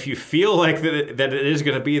 if you feel like that it is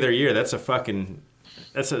going to be their year, that's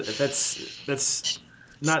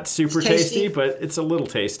not super tasty, but it's a little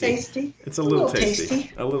tasty. It's a little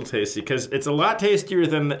tasty. A little tasty because it's a lot tastier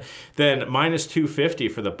than minus 250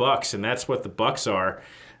 for the Bucs, and that's what the Bucs are.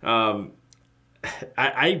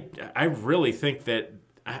 I really think that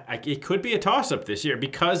it could be a toss-up this year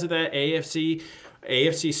because of that AFC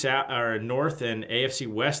AFC South or North and AFC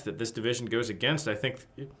West that this division goes against, I think,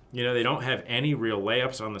 they don't have any real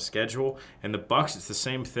layups on the schedule. And the Bucs, it's the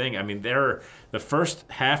same thing. I mean, the first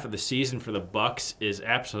half of the season for the Bucs is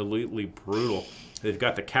absolutely brutal. They've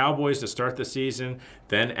got the Cowboys to start the season,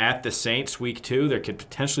 then at the Saints week 2. There could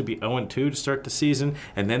potentially be 0-2 to start the season,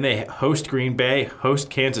 and then they host Green Bay,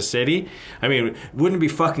 host Kansas City. I mean, wouldn't it be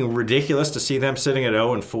fucking ridiculous to see them sitting at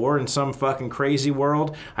 0-4 in some fucking crazy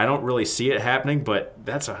world? I don't really see it happening, but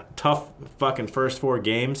that's a tough fucking first 4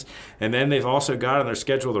 games. And then they've also got on their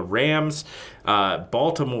schedule the Rams,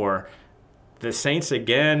 Baltimore, the Saints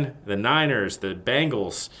again, the Niners, the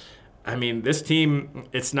Bengals. I mean, this team,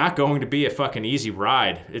 it's not going to be a fucking easy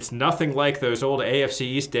ride. It's nothing like those old AFC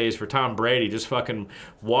East days for Tom Brady, just fucking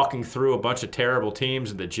walking through a bunch of terrible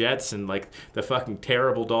teams, the Jets and like the fucking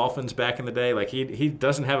terrible Dolphins back in the day. Like he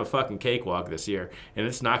doesn't have a fucking cakewalk this year, and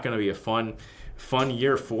it's not going to be a fun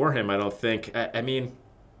year for him, I don't think. I mean,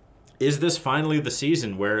 is this finally the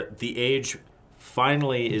season where the age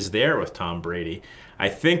finally is there with Tom Brady?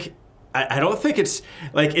 I don't think it's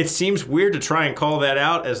like, it seems weird to try and call that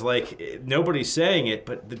out as like nobody's saying it,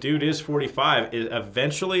 but the dude is 45.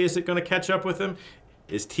 Eventually, is it going to catch up with him?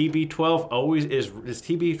 Is TB12 is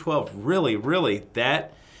TB12 really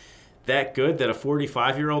that good that a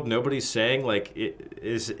 45-year-old, nobody's saying like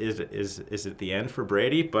is it the end for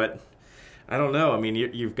Brady? But I don't know. I mean,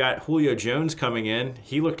 you've got Julio Jones coming in.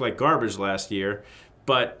 He looked like garbage last year,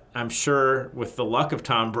 but I'm sure with the luck of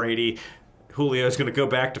Tom Brady, Julio's going to go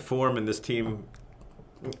back to form, and this team,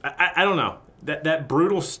 I don't know. That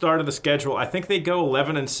brutal start of the schedule, I think they go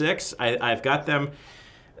 11-6. I've got them.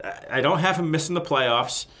 I don't have them missing the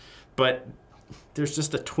playoffs, but there's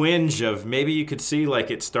just a twinge of maybe you could see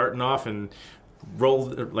like it starting off and roll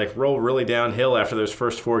really downhill after those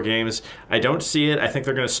first 4 games. I don't see it. I think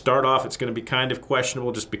they're going to start off. It's going to be kind of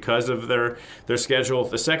questionable just because of their schedule.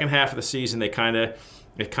 The second half of the season, it kind of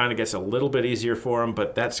gets a little bit easier for him,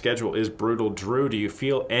 but that schedule is brutal. Drew, do you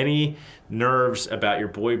feel any nerves about your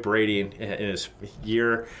boy Brady in his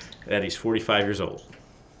year that he's 45 years old?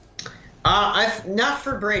 Not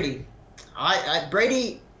for Brady.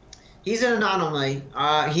 Brady, he's an anomaly.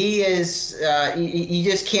 He is. You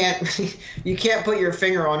just can't. You can't put your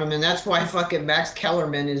finger on him, and that's why fucking Max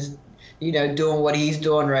Kellerman is, doing what he's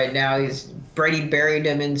doing right now. Brady buried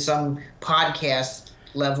him in some podcast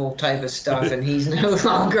level type of stuff, and he's no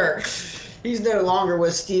longer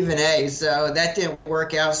with Stephen A. So that didn't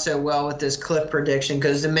work out so well with this cliff prediction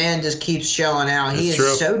because the man just keeps shelling out. He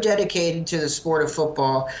is so dedicated to the sport of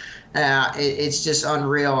football. It's just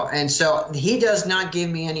unreal. And so he does not give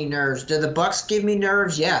me any nerves. Do the Bucs give me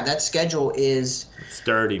nerves? Yeah, that schedule is... It's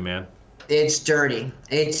dirty, man. It's dirty.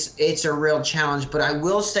 It's a real challenge. But I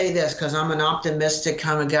will say this, because I'm an optimistic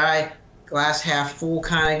kind of guy, glass half full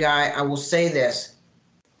kind of guy. I will say this.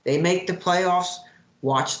 They make the playoffs,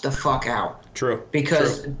 watch the fuck out. True.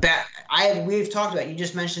 Because we've talked about it. You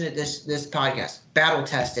just mentioned it this podcast. Battle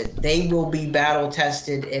tested. They will be battle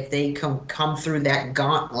tested if they come through that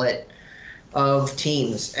gauntlet of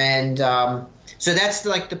teams. And so that's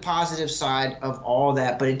like the positive side of all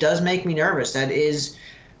that. But it does make me nervous. That is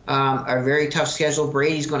a very tough schedule.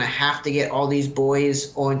 Brady's going to have to get all these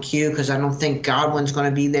boys on cue because I don't think Godwin's going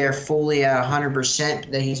to be there fully at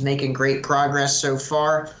 100%, that he's making great progress so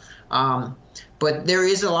far. But there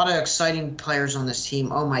is a lot of exciting players on this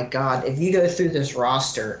team. Oh, my God. If you go through this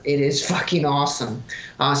roster, it is fucking awesome,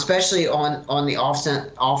 especially on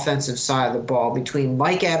the offensive side of the ball between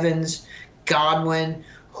Mike Evans, Godwin,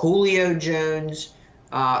 Julio Jones.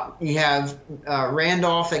 You have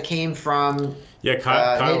Randolph that came from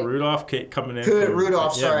Kyle Rudolph coming in from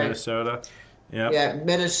Minnesota. Yep. Yeah,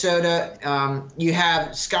 Minnesota. You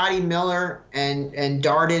have Scotty Miller and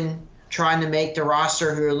Darden trying to make the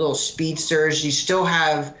roster, who are little speedsters. You still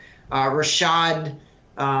have Rashad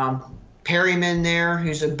Perryman there,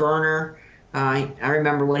 who's a burner. I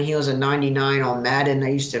remember when he was a 99 on Madden, I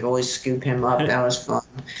used to always scoop him up. That was fun.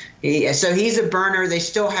 So he's a burner. They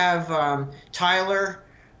still have Tyler,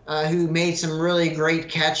 who made some really great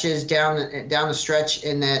catches down the stretch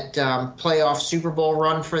in that playoff Super Bowl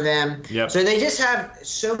run for them. Yep. So they just have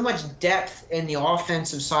so much depth in the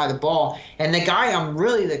offensive side of the ball. And the guy I'm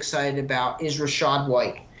really excited about is Rachaad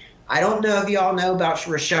White. I don't know if y'all know about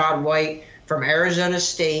Rachaad White from Arizona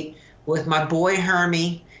State with my boy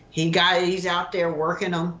Hermie. He's out there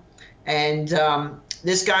working them. And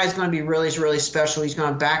this guy's going to be really, really special. He's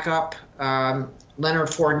going to back up Leonard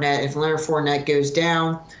Fournette. If Leonard Fournette goes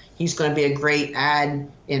down, he's going to be a great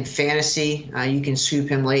add in fantasy. You can scoop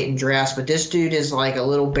him late in drafts. But this dude is like a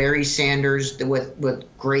little Barry Sanders with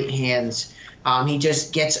great hands. He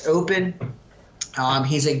just gets open,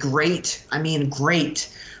 He's a great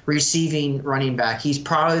receiving running back. He's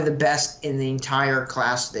probably the best in the entire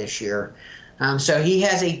class this year. So he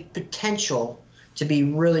has a potential to be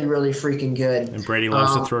really, really freaking good. And Brady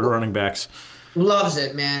loves to throw to running backs. Loves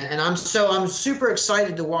it, man. And I'm super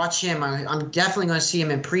excited to watch him. I'm definitely going to see him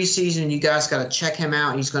in preseason. You guys got to check him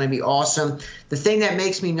out. He's going to be awesome. The thing that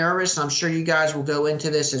makes me nervous, I'm sure you guys will go into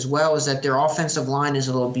this as well, is that their offensive line is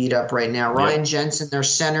a little beat up right now. Ryan Jensen, their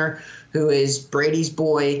center, who is Brady's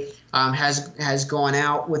boy, has gone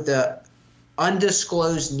out with the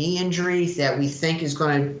undisclosed knee injury that we think is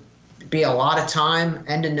going to be a lot of time.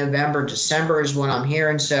 End of November, December is what I'm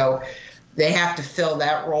hearing. So they have to fill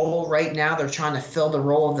that role right now. They're trying to fill the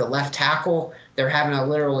role of the left tackle. They're having a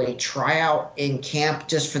literally tryout in camp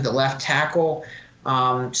just for the left tackle.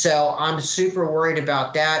 So I'm super worried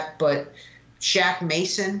about that. But Shaq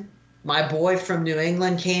Mason, my boy from New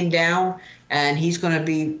England, came down, and he's going to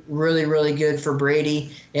be really, really good for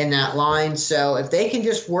Brady in that line. So if they can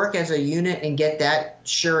just work as a unit and get that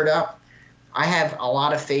shored up, I have a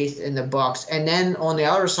lot of faith in the Bucs. And then on the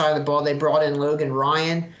other side of the ball, they brought in Logan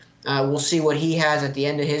Ryan. We'll see what he has at the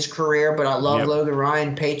end of his career, but I love Logan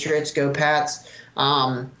Ryan. Patriots, go Pats.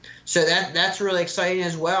 So that's really exciting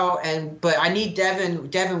as well. But I need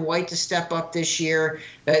Devin White to step up this year.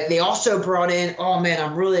 They also brought in, oh man,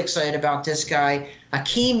 I'm really excited about this guy.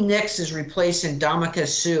 Akeem Nicks is replacing Ndamukong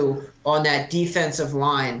Suh on that defensive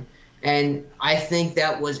line, and I think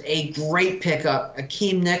that was a great pickup.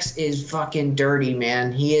 Akeem Nicks is fucking dirty,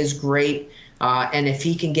 man. He is great, and if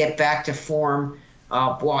he can get back to form,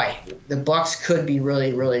 boy, the Bucs could be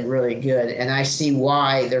really, really, really good, and I see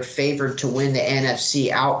why they're favored to win the NFC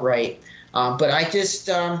outright. But I just,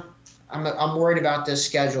 I'm worried about this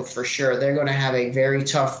schedule for sure. They're going to have a very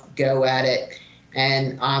tough go at it,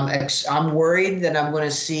 and I'm worried that I'm going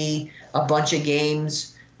to see a bunch of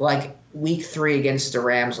games like Week 3 against the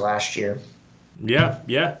Rams last year.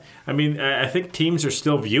 Yeah. I mean, I think teams are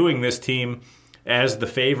still viewing this team as the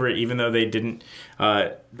favorite, even though they didn't.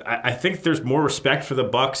 I think there's more respect for the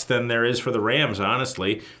Bucs than there is for the Rams,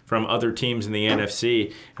 honestly, from other teams in the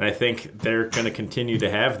NFC, and I think they're going to continue to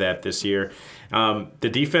have that this year. The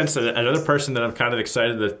defense, another person that I'm kind of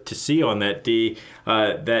excited to see on that D,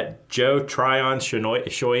 that Joe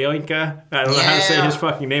Tryon-Shoyinka. I don't know how to say his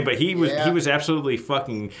fucking name, but he was absolutely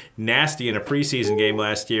fucking nasty in a preseason game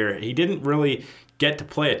last year. He didn't really get to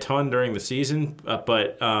play a ton during the season,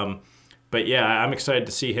 But yeah, I'm excited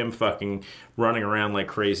to see him fucking running around like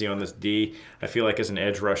crazy on this D. I feel like as an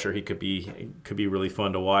edge rusher, he could be really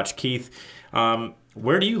fun to watch. Keith,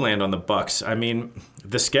 where do you land on the Bucs? I mean,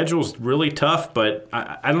 the schedule's really tough, but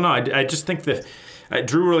I don't know. I just think that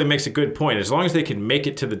Drew really makes a good point. As long as they can make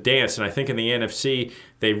it to the dance, and I think in the NFC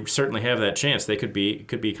they certainly have that chance. They could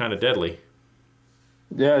be kind of deadly.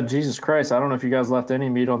 Yeah, Jesus Christ! I don't know if you guys left any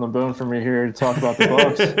meat on the bone for me here to talk about the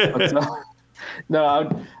Bucs. But,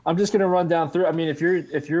 no, I'm just going to run down through. I mean, if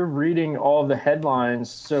you're reading all of the headlines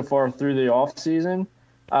so far through the offseason,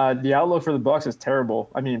 the outlook for the Bucs is terrible.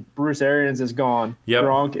 I mean, Bruce Arians is gone. Yep.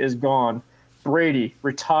 Gronk is gone. Brady,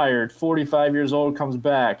 retired, 45 years old, comes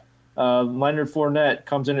back. Leonard Fournette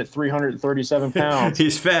comes in at 337 pounds.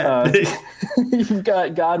 He's fat. You've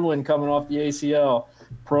got Godwin coming off the ACL.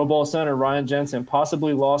 Pro Bowl center Ryan Jensen,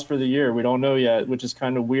 possibly lost for the year. We don't know yet, which is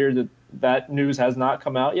kind of weird that news has not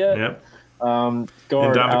come out yet. Yep. Guard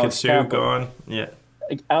Ndamukong Suh gone. Yeah.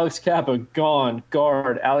 Alex Kappa gone.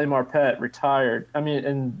 Guard Ali Marpet retired. I mean,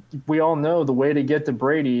 and we all know the way to get to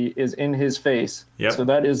Brady is in his face. Yep. So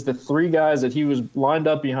that is the three guys that he was lined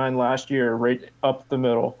up behind last year, right up the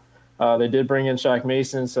middle. They did bring in Shaq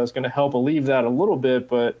Mason, so it's going to help alleviate that a little bit.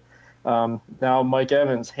 But now Mike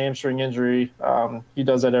Evans, hamstring injury, he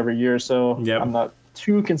does that every year, so yep. I'm not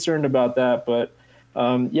too concerned about that. But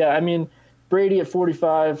yeah, I mean, Brady at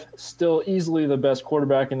 45, still easily the best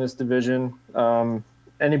quarterback in this division.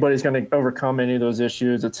 Anybody's going to overcome any of those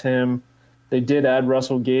issues, it's him. They did add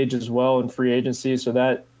Russell Gage as well in free agency, so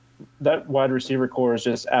that wide receiver core is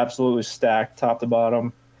just absolutely stacked top to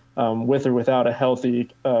bottom, with or without a healthy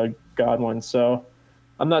Godwin. So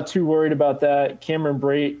I'm not too worried about that. Cameron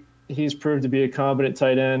Brate, he's proved to be a competent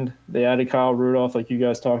tight end. They added Kyle Rudolph, like you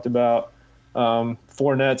guys talked about.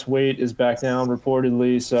 Fournette's weight is back down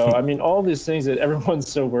reportedly. So, I mean, all these things that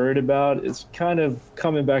everyone's so worried about, it's kind of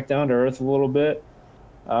coming back down to earth a little bit.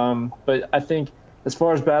 But I think as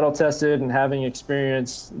far as battle-tested and having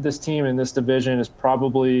experience, this team in this division is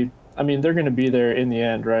probably, I mean, they're going to be there in the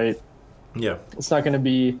end, right? Yeah. It's not going to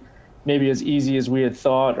be maybe as easy as we had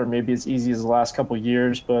thought or maybe as easy as the last couple of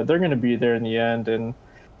years, but they're going to be there in the end. And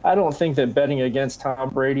I don't think that betting against Tom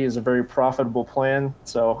Brady is a very profitable plan,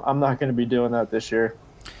 so I'm not going to be doing that this year.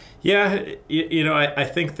 Yeah, I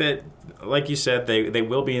think that, like you said, they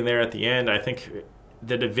will be in there at the end. I think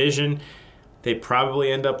the division, they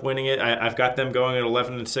probably end up winning it. I've got them going at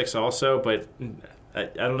 11-6 also, but I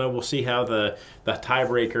don't know. We'll see how the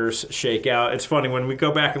tiebreakers shake out. It's funny, when we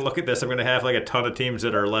go back and look at this, I'm going to have like a ton of teams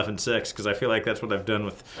that are 11-6 because I feel like that's what I've done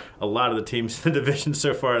with a lot of the teams in the division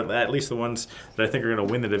so far, at least the ones that I think are going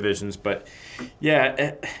to win the divisions. But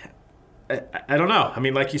yeah, I don't know. I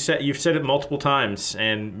mean, like you said, you've said it multiple times,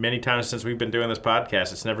 and many times since we've been doing this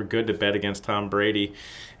podcast, it's never good to bet against Tom Brady.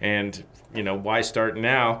 And, why start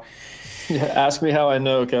now? Yeah, ask me how I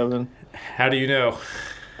know, Kevin. How do you know?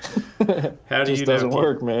 How do you know? It doesn't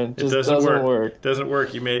work, man. It doesn't work. Doesn't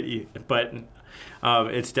work. But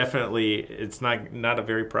it's definitely, it's not a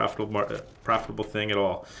very profitable thing at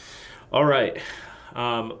all. All right.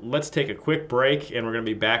 Let's take a quick break, and we're going to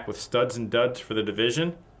be back with studs and duds for the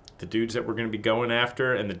division, the dudes that we're going to be going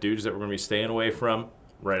after, and the dudes that we're going to be staying away from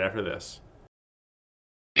right after this.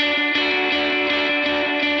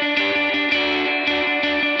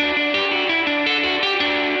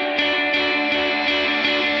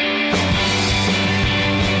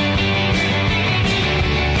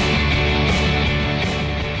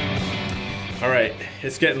 All right,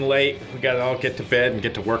 it's getting late. We got to all get to bed and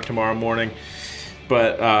get to work tomorrow morning.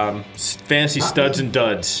 But fantasy studs and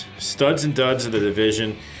duds. Studs and duds of the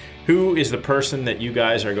division. Who is the person that you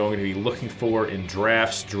guys are going to be looking for in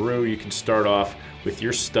drafts? Drew, you can start off with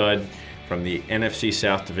your stud from the NFC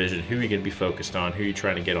South division. Who are you going to be focused on? Who are you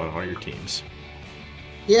trying to get on all your teams?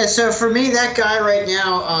 Yeah, so for me, that guy right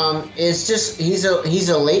now is just he's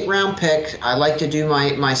a late round pick. I like to do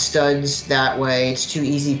my studs that way. It's too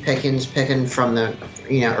easy picking from the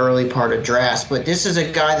early part of drafts. But this is a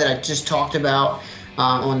guy that I just talked about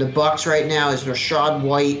on the Bucs right now is Rachaad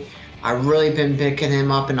White. I've really been picking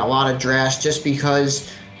him up in a lot of drafts just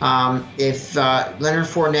because if Leonard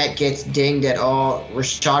Fournette gets dinged at all,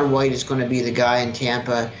 Rachaad White is going to be the guy in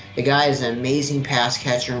Tampa. The guy is an amazing pass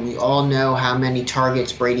catcher, and we all know how many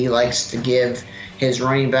targets Brady likes to give his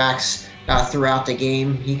running backs throughout the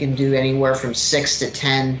game. He can do anywhere from 6 to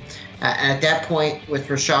 10. And at that point, with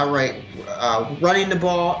Rachaad White running the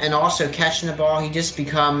ball and also catching the ball, he just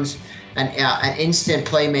becomes an instant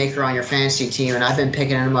playmaker on your fantasy team, and I've been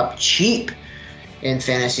picking him up cheap in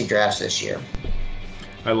fantasy drafts this year.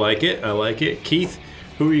 I like it. Keith,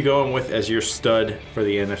 who are you going with as your stud for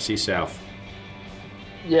the NFC South?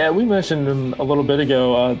 Yeah, we mentioned him a little bit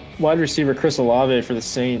ago. Wide receiver Chris Olave for the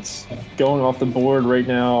Saints, going off the board right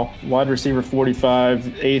now. Wide receiver 45,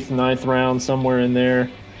 8th, 9th round, somewhere in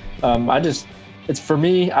there. It's for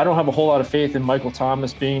me, I don't have a whole lot of faith in Michael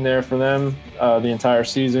Thomas being there for them the entire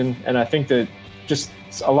season. And I think that just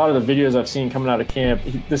a lot of the videos I've seen coming out of camp,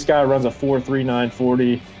 this guy runs a 4.39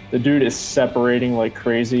 40. The dude is separating like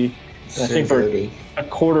crazy. And I think for a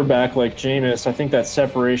quarterback like Jameis, I think that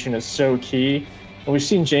separation is so key. And we've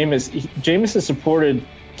seen Jameis has supported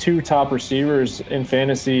 2 top receivers in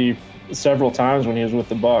fantasy several times when he was with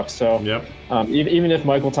the Bucs. So yep. Even if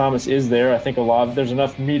Michael Thomas is there, I think there's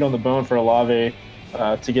enough meat on the bone for Olave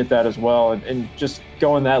to get that as well. And just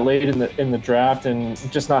going that late in the draft and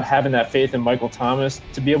just not having that faith in Michael Thomas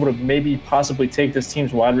to be able to maybe possibly take this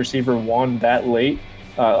team's wide receiver 1 that late,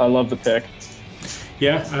 I love the pick.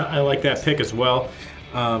 Yeah, I like that pick as well.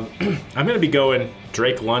 I'm going to be going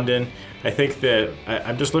Drake London. I think that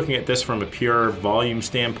I'm just looking at this from a pure volume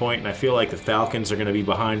standpoint, and I feel like the Falcons are going to be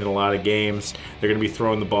behind in a lot of games. They're going to be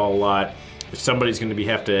throwing the ball a lot. If somebody's going to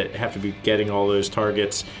have to be getting all those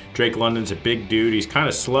targets. Drake London's a big dude. He's kind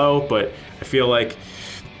of slow, but I feel like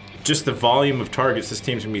just the volume of targets this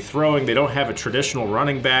team's going to be throwing. They don't have a traditional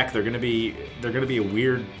running back. They're going to be a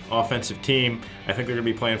weird offensive team. I think they're going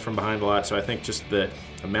to be playing from behind a lot. So I think just the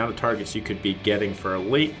amount of targets you could be getting for a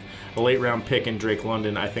late round pick in Drake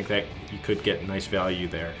London, I think that you could get nice value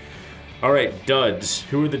there. All right, duds.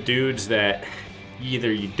 Who are the dudes that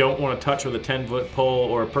either you don't want to touch with a 10-foot pole,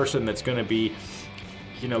 or a person that's going to be,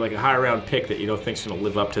 like a high round pick that you don't think is going to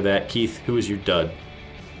live up to that? Keith, who is your dud?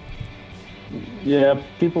 Yeah,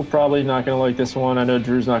 people probably not going to like this one. I know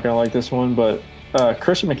Drew's not going to like this one, but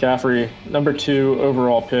Christian McCaffrey, number 2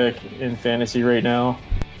 overall pick in fantasy right now.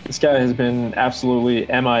 This guy has been absolutely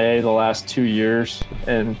MIA the last 2 years,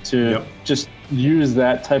 and to just use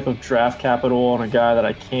that type of draft capital on a guy that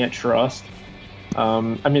I can't trust.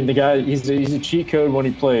 The guy, he's a cheat code when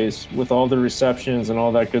he plays with all the receptions and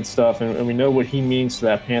all that good stuff, and we know what he means to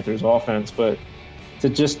that Panthers offense, but to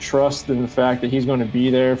just trust in the fact that he's going to be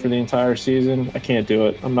there for the entire season, I can't do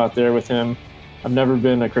it. I'm not there with him. I've never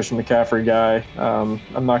been a Christian McCaffrey guy.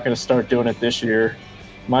 I'm not going to start doing it this year.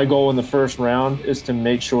 My goal in the first round is to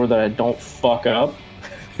make sure that I don't fuck up.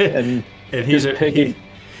 And he's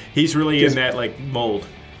he's really in that like mold.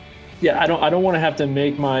 Yeah, I don't want to have to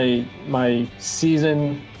make my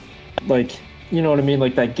season, like, you know what I mean,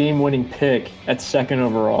 like that game-winning pick at 2nd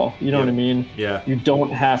overall. You know what I mean? Yeah. You don't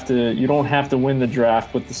have to win the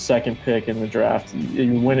draft with the 2nd pick in the draft.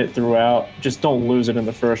 You win it throughout. Just don't lose it in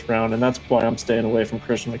the 1st round, and that's why I'm staying away from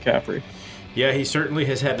Christian McCaffrey. Yeah, he certainly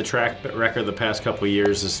has had the track record the past couple of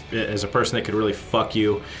years as a person that could really fuck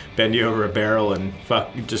you, bend you over a barrel, and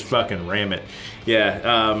just fucking ram it.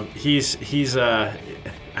 Yeah,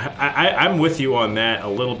 I'm with you on that a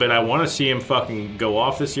little bit. I want to see him fucking go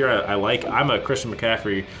off this year. I'm a Christian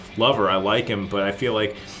McCaffrey lover. I like him, but I feel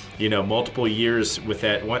like, multiple years with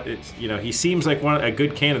that. He seems like a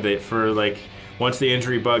good candidate for like once the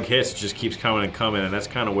injury bug hits, it just keeps coming and coming, and that's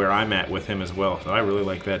kind of where I'm at with him as well. So I really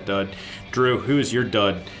like that dud. Drew, who is your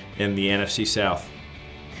dud in the NFC South?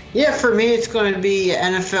 Yeah, for me, it's going to be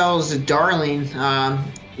NFL's darling,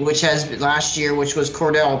 which has last year, which was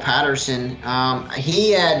Cordell Patterson. He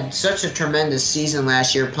had such a tremendous season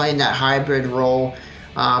last year playing that hybrid role,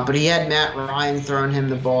 but he had Matt Ryan throwing him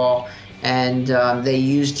the ball, and they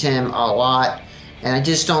used him a lot. And I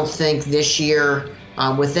just don't think this year,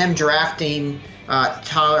 with them drafting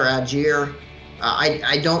Tyler Algier,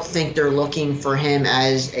 I don't think they're looking for him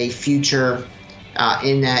as a future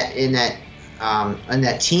in that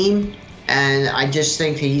team. And I just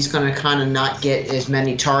think that he's going to kind of not get as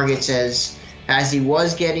many targets as he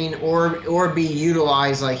was getting, or be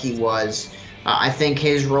utilized like he was. I think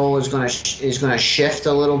his role is going to shift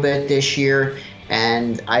a little bit this year,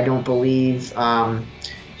 and I don't believe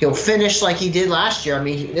he'll finish like he did last year. I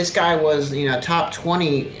mean, this guy was top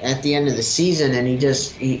 20 at the end of the season, and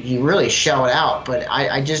he really shelled out. But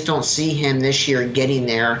I just don't see him this year getting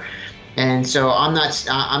there. And so I'm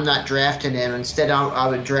not drafting him. Instead, I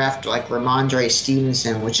would draft like Ramondre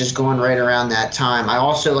Stevenson, which is going right around that time. I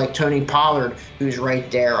also like Tony Pollard, who's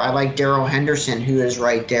right there. I like Darrell Henderson, who is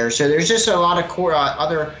right there. So there's just a lot of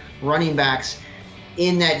other running backs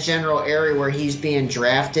in that general area where he's being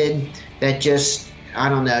drafted that just, I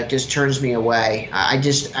don't know, it just turns me away. I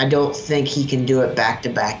don't think he can do it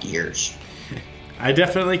back-to-back years. I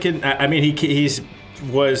definitely can. I mean, he's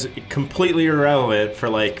was completely irrelevant for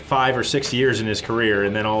like 5 or 6 years in his career,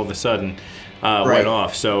 and then all of a sudden went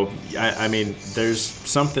off. So I mean, there's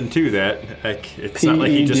something to that. Like, it's not like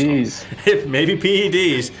he just maybe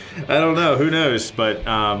PEDs. I don't know. Who knows? But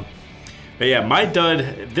yeah, my dud.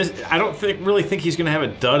 I don't really think he's going to have a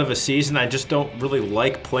dud of a season. I just don't really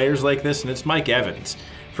like players like this, and it's Mike Evans.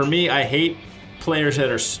 For me, I hate players that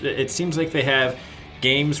are. It seems like they have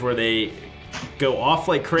games where they go off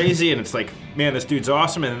like crazy, and it's like, man, this dude's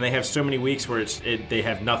awesome, and then they have so many weeks where they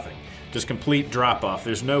have nothing, just complete drop off.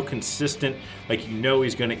 There's no consistent, like,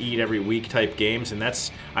 he's going to eat every week type games, and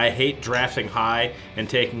I hate drafting high and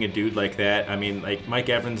taking a dude like that. I mean, like, Mike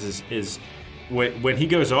Evans is when he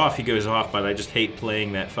goes off, but I just hate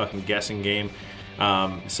playing that fucking guessing game.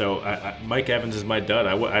 So Mike Evans is my dud.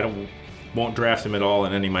 I won't draft him at all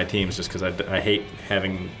in any of my teams just because I hate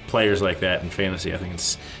having players like that in fantasy. I think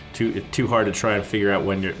it's too hard to try and figure out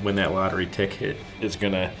when that lottery ticket is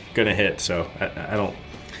gonna hit. So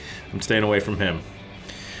I'm staying away from him.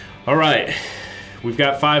 All right, we've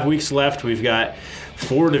got 5 weeks left. We've got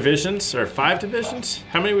 4 divisions or 5 divisions.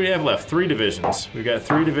 How many do we have left? 3 divisions. We've got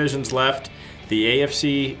 3 divisions left. The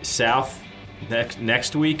AFC South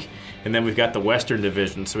next week, and then we've got the Western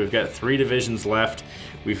Division. So we've got 3 divisions left.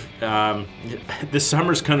 This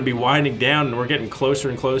summer's going to be winding down, and we're getting closer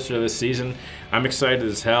and closer to this season. I'm excited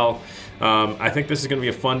as hell. I think this is going to be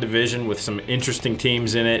a fun division with some interesting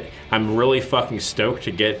teams in it. I'm really fucking stoked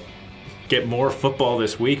to get more football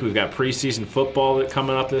this week. We've got preseason football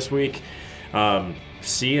coming up this week.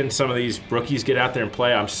 Seeing some of these rookies get out there and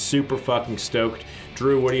play, I'm super fucking stoked.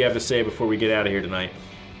 Drew, what do you have to say before we get out of here tonight?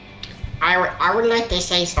 I would like to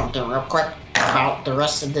say something real quick about the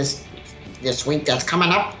rest of this week that's coming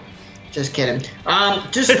up. Just kidding.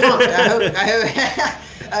 Just pumped. I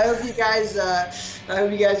hope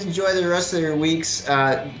you guys enjoy the rest of your weeks.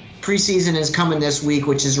 Preseason is coming this week,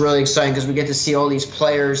 which is really exciting because we get to see all these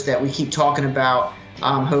players that we keep talking about.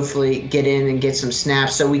 Hopefully get in and get some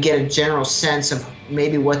snaps, so we get a general sense of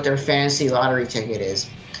maybe what their fantasy lottery ticket is.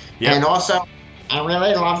 Yep. And also, I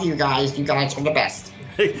really love you guys. You guys are the best.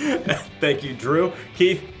 Thank you, Drew.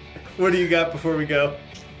 Keith, what do you got before we go?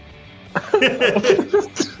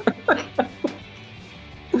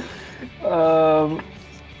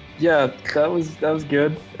 Yeah, that was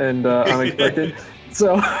good and unexpected.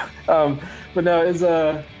 So, but no, it's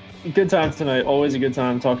a good time tonight. Always a good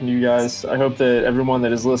time talking to you guys. I hope that everyone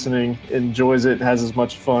that is listening enjoys it, has as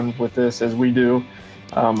much fun with this as we do.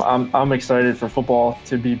 I'm excited for football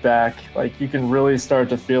to be back. Like, you can really start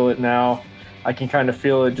to feel it now. I can kind of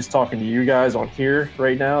feel it just talking to you guys on here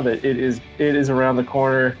right now that it is around the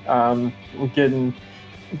corner. We're getting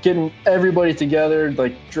everybody together.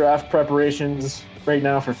 Like, draft preparations right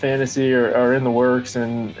now for fantasy are in the works,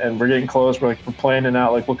 and we're getting close. We're planning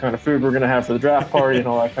out like what kind of food we're gonna have for the draft party and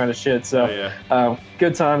all that kind of shit. So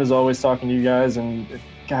good time as always talking to you guys. And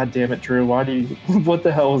God damn it, Drew, what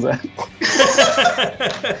the hell was that?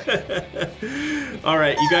 All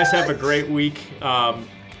right, you guys have a great week.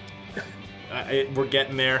 We're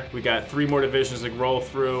getting there. We got 3 more divisions to roll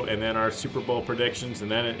through, and then our Super Bowl predictions,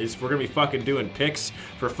 and then we're gonna be fucking doing picks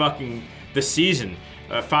for fucking the season.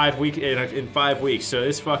 5 weeks in 5 weeks, so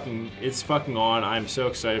it's fucking on. I'm so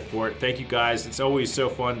excited for it. Thank you guys. It's always so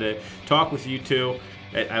fun to talk with you two.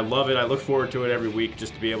 I love it. I look forward to it every week,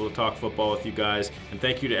 just to be able to talk football with you guys. And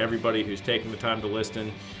thank you to everybody who's taking the time to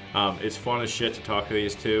listen. It's fun as shit to talk to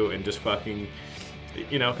these two, and just fucking,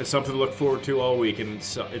 it's something to look forward to all week. And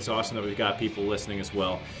it's awesome that we've got people listening as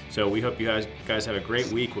well. So we hope you guys have a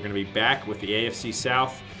great week. We're going to be back with the AFC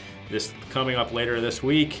South this coming up later this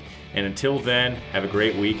week. And until then, have a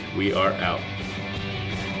great week. We are out.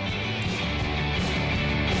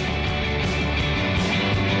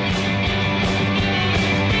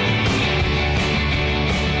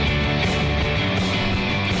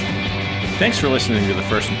 Thanks for listening to the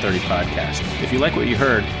First and 30 podcast. If you like what you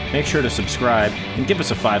heard, make sure to subscribe and give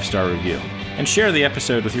us a 5-star review. And share the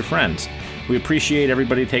episode with your friends. We appreciate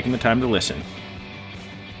everybody taking the time to listen.